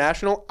going into the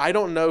International. I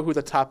don't know who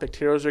the top picked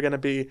heroes are going to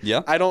be.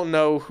 Yeah. I don't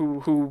know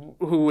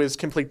who is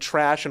complete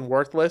trash and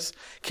worthless.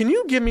 Can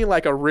you give me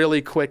like a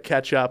really quick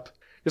catch up?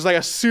 Just like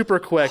a super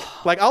quick,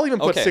 like I'll even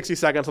put 60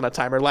 seconds on a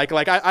timer. Like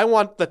I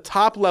want the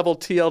top level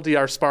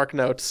TLDR Spark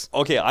notes.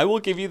 Okay, I will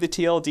give you the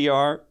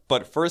TLDR,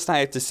 but first I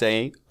have to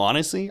say,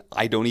 honestly,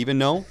 I don't even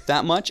know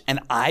that much, and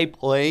I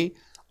play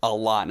a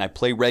lot, and I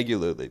play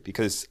regularly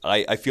because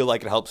I feel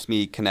like it helps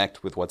me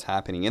connect with what's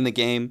happening in the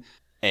game,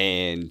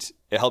 and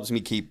it helps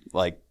me keep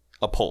like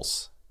a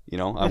pulse.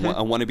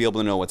 I want to be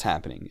able to know what's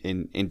happening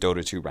in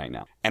Dota 2 right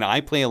now. And I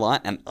play a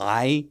lot, and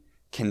I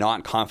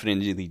cannot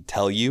confidently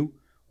tell you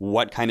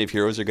what kind of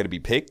heroes are going to be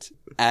picked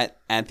at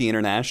the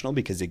International,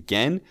 because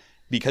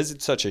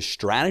it's such a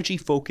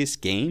strategy-focused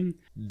game,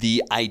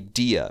 the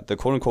idea, the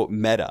quote-unquote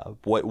meta,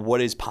 what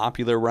is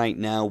popular right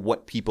now,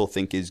 what people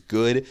think is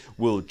good,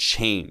 will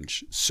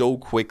change so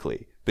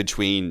quickly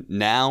between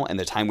now and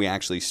the time we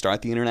actually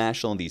start the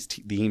International, and these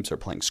teams are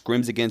playing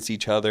scrims against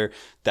each other,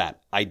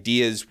 that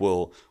ideas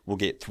will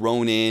get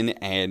thrown in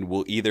and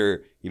will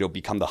either,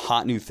 become the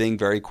hot new thing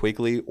very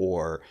quickly,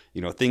 or,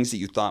 things that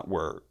you thought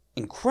were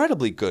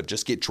incredibly good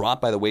just get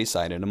dropped by the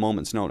wayside at a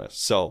moment's notice.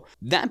 So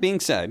that being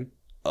said,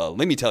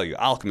 let me tell you,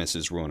 Alchemist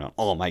is ruining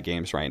all my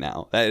games right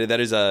now. That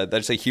is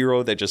a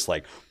hero that just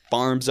like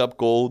farms up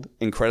gold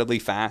incredibly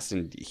fast,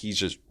 and he's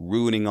just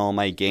ruining all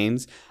my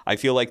games. I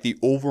feel like the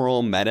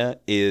overall meta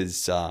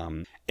is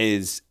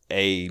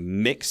a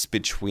mix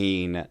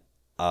between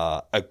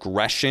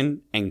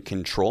aggression and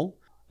control.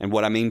 And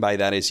what I mean by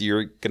that is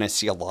you're going to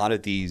see a lot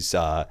of these.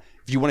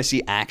 If you want to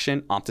see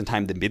action,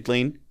 oftentimes the mid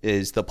lane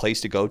is the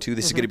place to go to.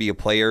 This is going to be a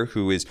player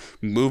who is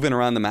moving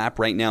around the map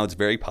right now. It's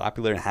very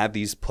popular to have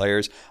these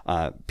players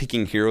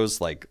picking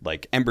heroes like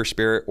Ember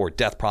Spirit or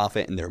Death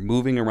Prophet, and they're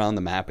moving around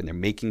the map and they're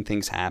making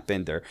things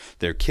happen.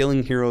 They're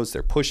killing heroes.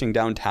 They're pushing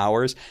down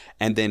towers.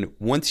 And then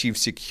once you've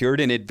secured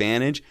an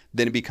advantage,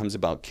 then it becomes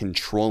about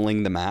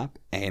controlling the map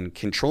and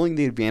controlling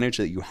the advantage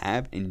that you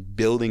have and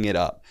building it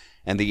up.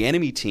 And the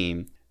enemy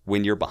team,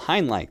 when you're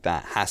behind like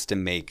that, has to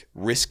make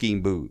risky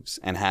moves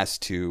and has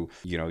to,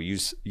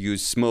 use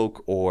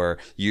smoke or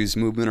use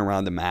movement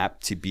around the map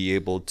to be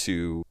able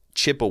to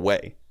chip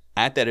away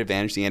at that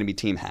advantage the enemy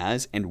team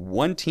has. And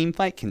one team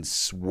fight can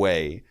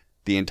sway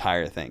the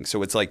entire thing.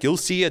 So it's like you'll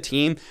see a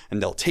team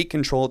and they'll take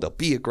control, they'll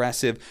be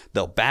aggressive,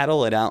 they'll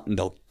battle it out, and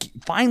they'll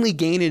finally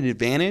gain an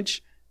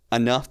advantage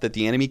enough that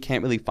the enemy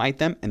can't really fight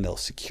them, and they'll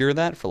secure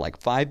that for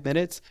like 5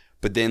 minutes.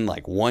 But then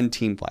like one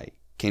team fight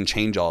can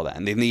change all that,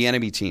 and then the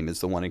enemy team is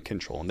the one in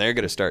control, and they're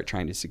going to start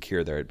trying to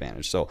secure their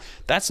advantage. So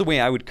that's the way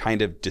I would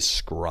kind of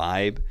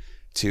describe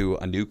to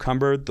a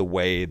newcomer the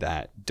way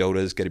that Dota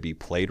is going to be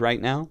played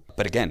right now.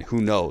 But again,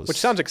 who knows? Which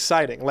sounds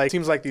exciting. Like, it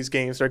seems like these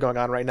games that are going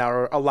on right now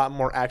are a lot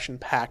more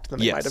action-packed than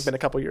they might have been a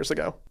couple years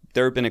ago.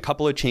 There have been a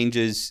couple of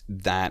changes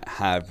that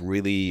have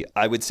really,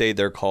 I would say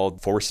they're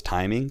called forced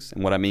timings.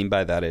 And what I mean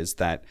by that is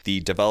that the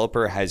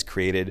developer has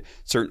created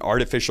certain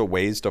artificial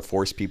ways to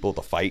force people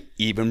to fight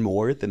even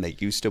more than they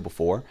used to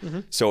before.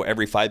 Mm-hmm. So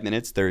every 5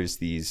 minutes, there's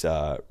these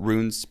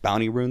runes,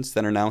 bounty runes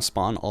that are now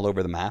spawned all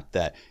over the map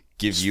that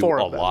give you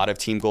a lot of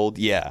team gold.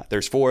 Yeah,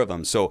 there's 4 of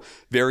them. So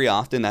very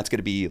often that's going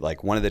to be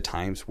like one of the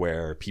times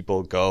where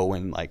people go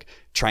and like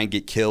try and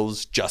get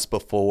kills just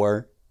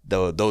before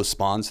those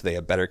spawns, so they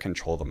have better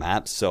control of the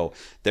map. So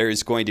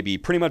there's going to be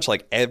pretty much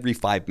like every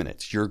 5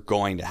 minutes, you're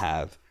going to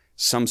have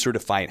some sort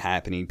of fight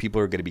happening. People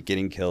are going to be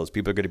getting kills.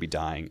 People are going to be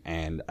dying.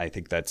 And I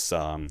think that's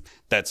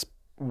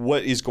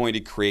what is going to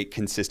create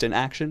consistent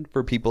action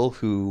for people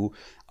who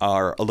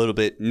are a little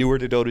bit newer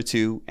to Dota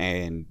 2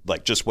 and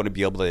like just want to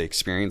be able to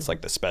experience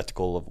like the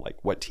spectacle of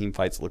like what team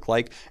fights look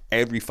like.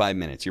 Every 5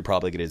 minutes, you're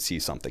probably going to see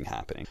something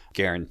happening,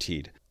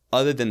 guaranteed.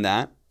 Other than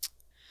that,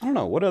 I don't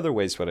know. What other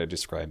ways would I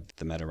describe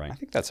the meta right now? I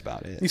think that's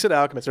about it. You said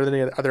Alchemist. Are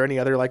there any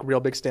other like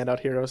real big standout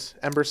heroes?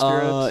 Ember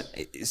Spirit?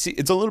 See,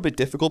 it's a little bit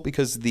difficult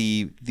because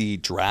the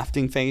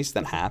drafting phase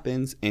that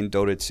happens in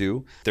Dota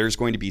 2, there's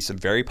going to be some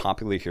very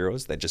popular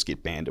heroes that just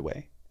get banned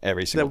away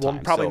every single time. That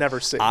we'll probably never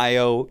see.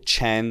 Io,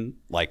 Chen,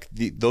 like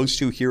those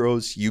two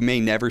heroes you may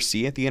never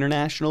see at the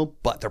International,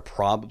 but they're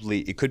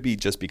probably, it could be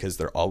just because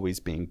they're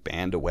always being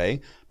banned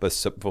away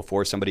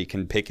before somebody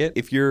can pick it.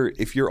 If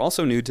you're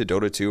also new to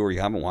Dota 2 or you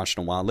haven't watched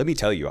in a while, let me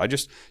tell you, I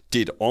just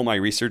did all my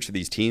research of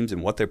these teams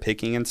and what they're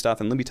picking and stuff,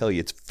 and let me tell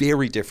you, it's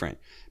very different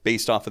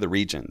based off of the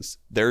regions.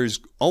 There's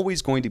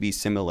always going to be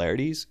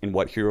similarities in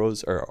what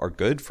heroes are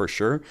good for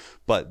sure,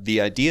 but the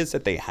ideas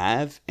that they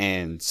have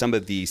and some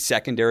of the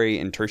secondary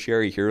and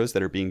tertiary heroes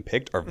that are being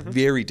picked are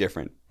very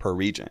different per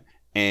region.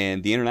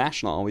 And the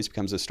International always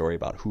becomes a story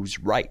about who's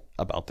right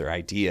about their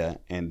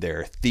idea and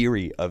their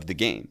theory of the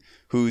game,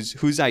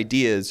 whose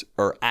ideas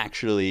are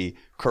actually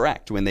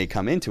correct when they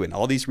come into it. And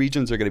all these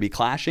regions are going to be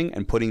clashing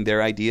and putting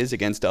their ideas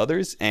against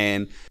others,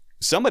 and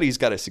somebody's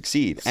got to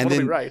succeed.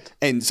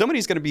 And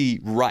somebody's going to be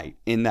right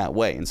in that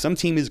way. And some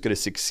team is going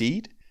to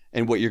succeed.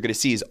 And what you're going to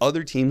see is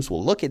other teams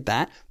will look at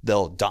that,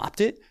 they'll adopt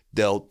it,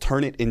 they'll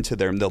turn it into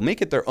they'll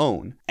make it their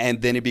own.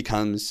 And then it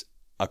becomes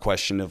a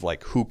question of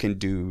like who can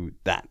do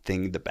that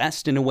thing the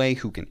best in a way,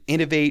 who can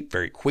innovate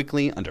very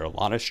quickly under a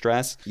lot of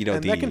stress.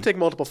 And that can take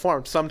multiple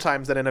forms.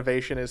 Sometimes that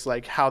innovation is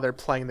like how they're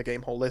playing the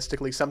game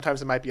holistically.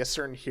 Sometimes it might be a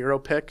certain hero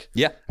pick.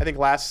 Yeah. I think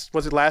last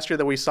year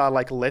that we saw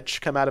like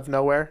Lich come out of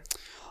nowhere?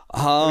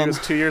 Maybe it was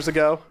 2 years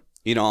ago.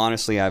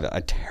 Honestly, I have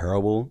a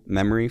terrible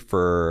memory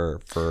for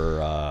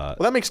well,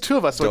 that makes two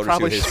of us, so Dota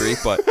 2 history.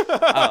 But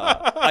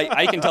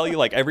I can tell you,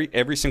 like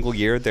every single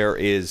year, there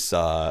is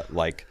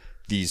like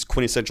these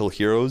quintessential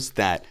heroes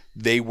that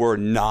they were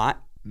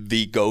not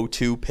the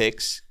go-to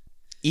picks.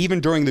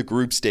 Even during the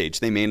group stage,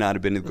 they may not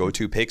have been the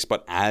go-to picks,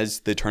 but as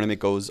the tournament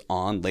goes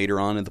on later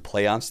on in the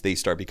playoffs, they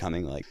start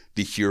becoming like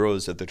the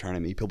heroes of the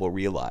tournament. People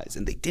realize,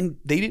 and they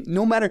didn't,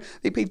 no matter,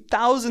 they played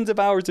thousands of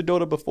hours of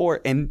Dota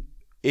before, and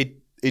it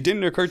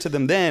didn't occur to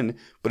them then,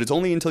 but it's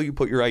only until you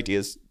put your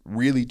ideas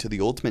really to the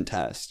ultimate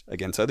test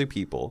against other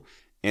people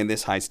in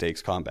this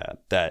high-stakes combat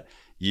that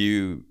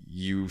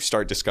you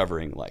start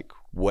discovering like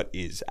what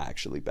is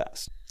actually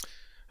best.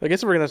 I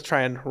guess we're going to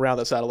try and round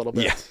this out a little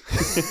bit.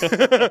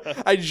 Yeah.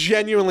 I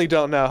genuinely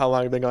don't know how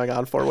long it's been going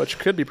on for, which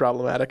could be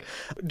problematic.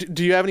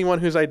 Do you have anyone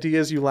whose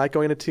ideas you like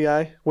going into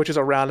TI? Which is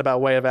a roundabout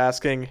way of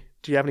asking,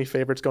 do you have any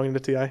favorites going into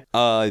TI?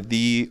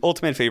 The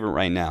ultimate favorite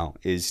right now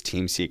is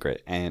Team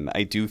Secret. And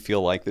I do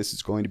feel like this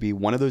is going to be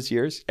one of those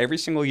years. Every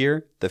single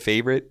year, the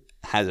favorite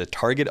has a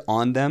target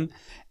on them.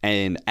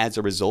 And as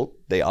a result,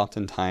 they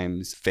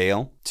oftentimes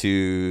fail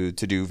to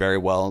do very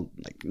well,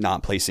 like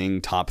not placing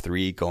top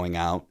 3, going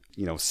out,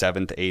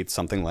 7th, 8th,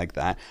 something like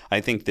that.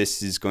 I think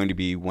this is going to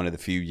be one of the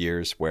few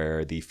years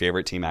where the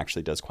favorite team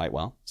actually does quite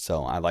well.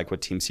 So I like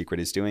what Team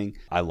Secret is doing.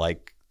 I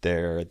like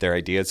their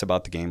ideas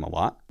about the game a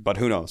lot. But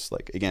who knows?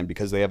 Like, again,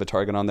 because they have a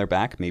target on their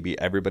back, maybe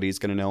everybody's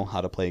going to know how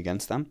to play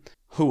against them.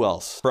 Who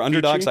else? For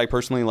underdogs, I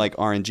personally like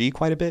RNG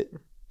quite a bit.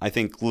 I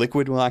think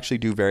Liquid will actually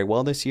do very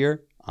well this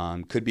year.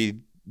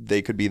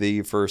 They could be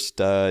the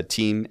first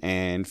team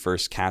and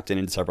first captain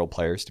and several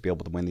players to be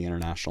able to win the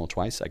International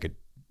twice.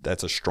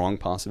 That's a strong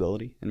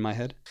possibility in my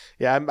head.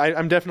 Yeah,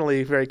 I'm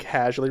definitely very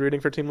casually rooting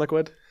for Team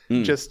Liquid.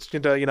 Just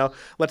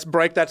let's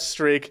break that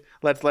streak.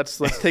 Let's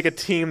take a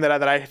team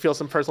that I feel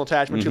some personal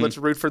attachment to. Let's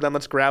root for them.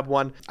 Let's grab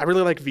one. I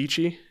really like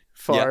Vici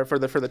for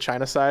the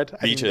China side.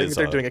 I think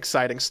they're doing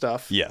exciting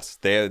stuff. Yes,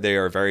 they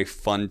are a very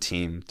fun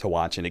team to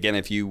watch. And again,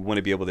 if you want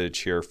to be able to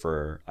cheer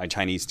for a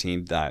Chinese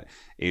team that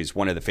is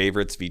one of the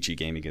favorites, Vici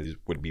Gaming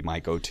would be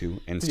my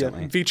go-to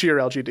instantly. Yeah, Vici or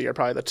LGD are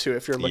probably the two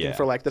if you're looking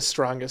for like the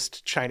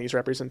strongest Chinese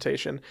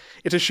representation.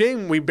 It's a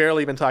shame we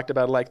barely even talked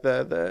about like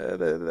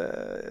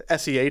the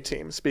SEA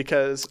teams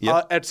because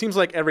it seems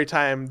like every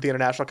time the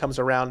International comes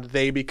around,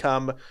 they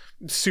become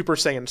Super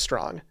Saiyan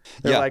strong.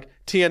 They're like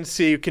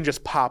TNC can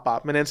just pop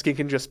off, Meninsky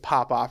can just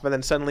pop off, and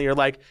then suddenly you're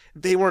like,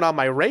 they weren't on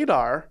my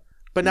radar.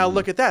 But now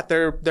look at that.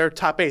 They're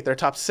top 8. They're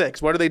top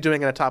 6. What are they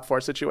doing in a top 4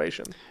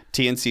 situation?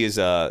 TNC is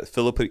a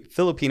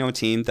Filipino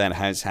team that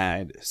has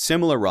had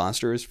similar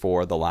rosters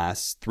for the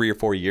last 3 or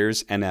 4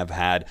 years and have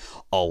had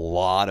a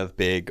lot of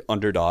big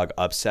underdog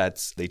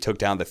upsets. They took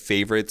down the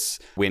favorites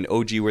when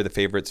OG were the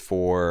favorites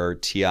for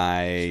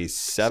TI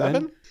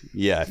 7.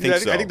 Yeah, I think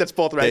so. I think that's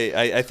both right.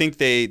 I think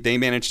they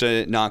managed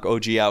to knock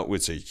OG out. It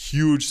was a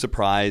huge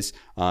surprise.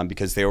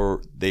 because they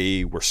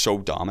were so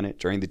dominant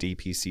during the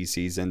DPC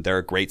season. They're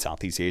a great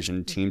Southeast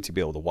Asian team to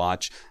be able to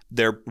watch.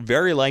 They're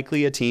very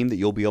likely a team that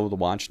you'll be able to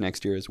watch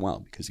next year as well,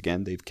 because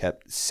again, they've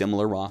kept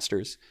similar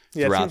rosters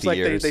throughout it seems the like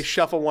years. they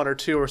shuffle one or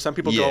two, or some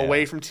people go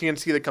away from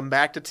TNC, they come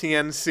back to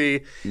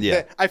TNC.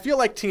 Yeah. I feel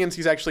like TNC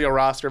is actually a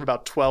roster of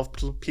about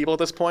 12 people at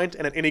this point,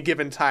 and at any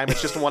given time,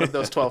 it's just one of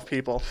those 12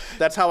 people.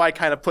 That's how I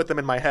kind of put them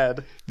in my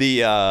head.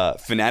 The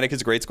Fnatic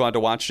is a great squad to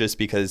watch just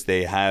because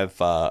they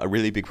have a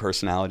really big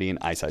personality in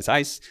Ice Ice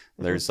Ice.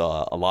 There's a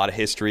lot of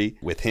history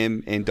with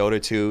him in Dota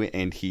 2,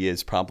 and he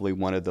is probably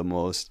one of the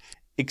most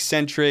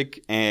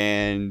eccentric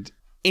and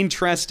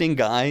interesting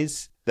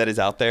guys that is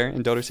out there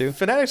in Dota 2.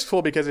 Fnatic's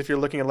cool because if you're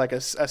looking at like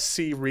a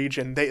C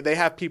region, they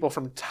have people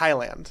from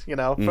Thailand,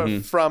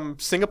 from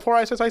Singapore,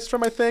 I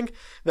think,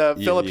 the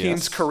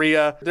Philippines,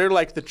 Korea. They're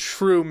like the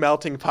true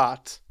melting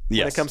pot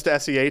when it comes to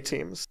SEA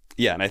teams.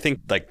 Yeah, and I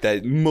think like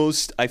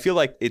I feel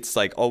like it's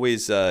like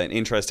always an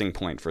interesting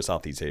point for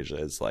Southeast Asia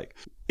is like,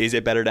 is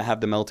it better to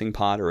have the melting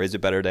pot, or is it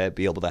better to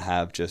be able to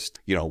have just,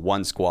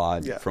 one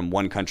squad from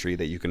one country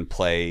that you can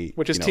play?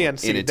 Which is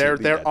TNC.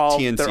 They're all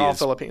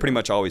Filipino. Pretty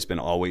much always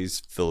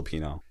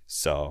Filipino.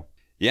 So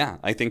yeah,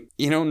 I think,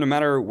 no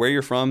matter where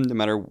you're from, no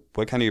matter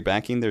what kind of you're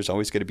backing, there's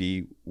always going to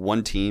be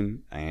one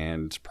team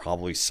and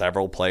probably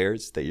several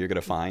players that you're going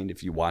to find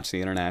if you watch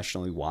the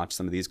international, you watch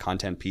some of these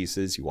content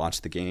pieces, you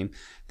watch the game,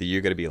 that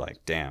you're going to be like,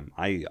 damn,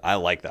 I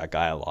like that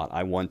guy a lot.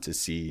 I want to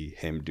see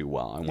him do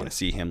well. I want to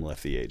see him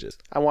lift the ages.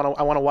 I want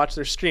to watch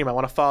their stream. I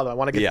want to follow them. I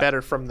want to get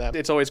better from them.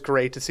 It's always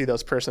great to see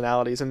those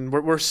personalities, and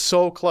we're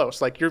so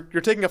close. Like you're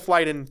taking a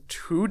flight in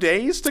 2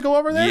 days to go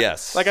over there?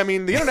 Yes. Like, I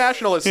mean, the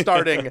international is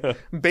starting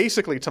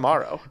basically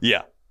tomorrow.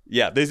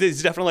 Yeah, this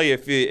is definitely,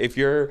 if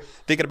you're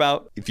thinking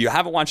about, if you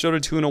haven't watched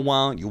Dota 2 in a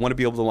while, you want to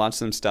be able to watch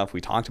some stuff.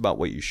 We talked about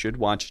what you should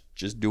watch.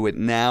 Just do it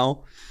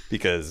now,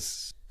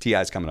 because TI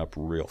is coming up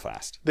real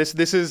fast.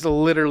 This is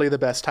literally the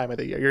best time of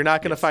the year. You're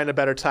not going to find a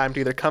better time to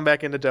either come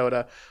back into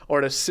Dota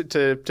or to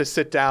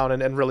sit down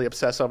and really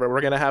obsess over it. We're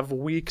going to have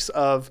weeks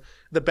of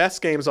the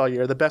best games all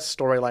year, the best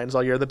storylines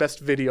all year, the best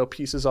video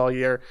pieces all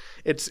year.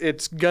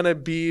 It's going to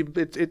be,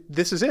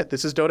 this is it.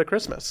 This is Dota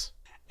Christmas.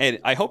 And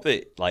I hope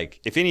that,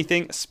 like, if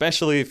anything,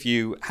 especially if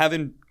you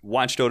haven't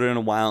watched Dota in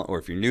a while, or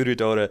if you're new to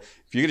Dota,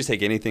 if you're going to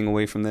take anything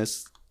away from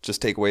this,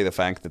 just take away the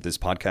fact that this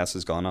podcast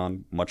has gone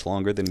on much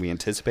longer than we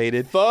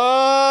anticipated.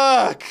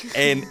 Fuck!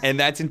 And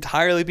that's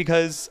entirely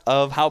because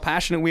of how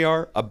passionate we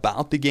are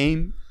about the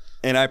game.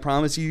 And I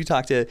promise you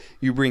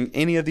bring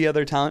any of the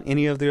other talent,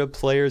 any of the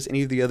players,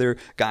 any of the other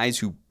guys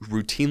who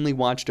routinely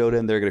watch Dota,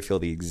 and they're going to feel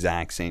the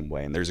exact same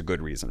way. And there's a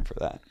good reason for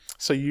that.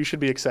 So you should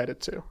be excited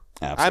too.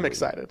 Absolutely. I'm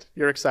excited.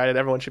 You're excited.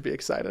 Everyone should be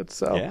excited.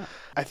 So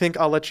I think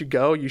I'll let you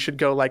go. You should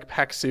go like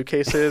pack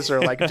suitcases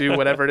or like do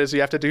whatever it is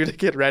you have to do to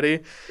get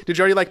ready. Did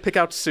you already like pick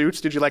out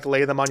suits? Did you like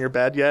lay them on your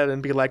bed yet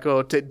and be like,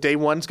 oh, day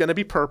one's going to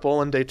be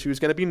purple and day two's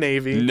going to be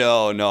navy?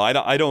 No,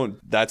 I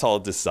don't. That's all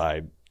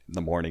decide the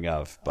morning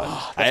of, but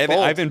I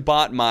haven't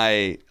bought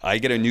I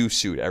get a new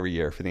suit every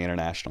year for the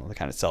international to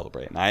kind of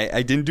celebrate, and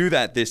I didn't do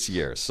that this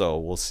year, so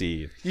we'll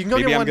see. You can go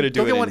Maybe get I'm going to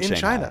do one in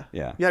China.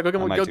 Yeah,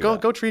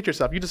 go treat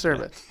yourself. You deserve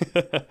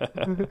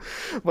it.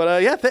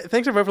 But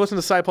thanks everyone for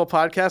listening to SidePole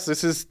Podcast.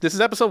 This is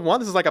episode 1.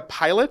 This is like a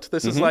pilot.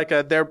 This is like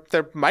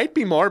there might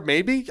be more,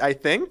 maybe, I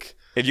think.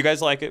 If you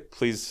guys like it,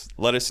 please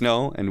let us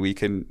know, and we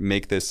can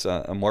make this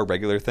a more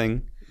regular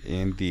thing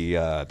in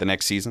the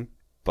next season.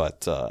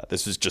 But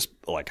this was just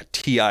like a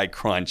TI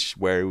crunch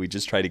where we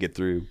just try to get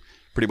through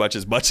pretty much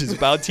as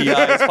about TI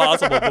as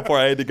possible before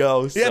I had to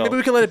go. So. Yeah, maybe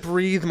we can let it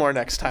breathe more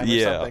next time or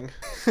something.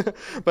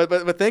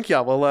 But thank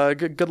y'all. Well,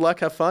 good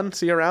luck. Have fun.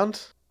 See you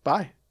around.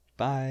 Bye.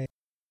 Bye.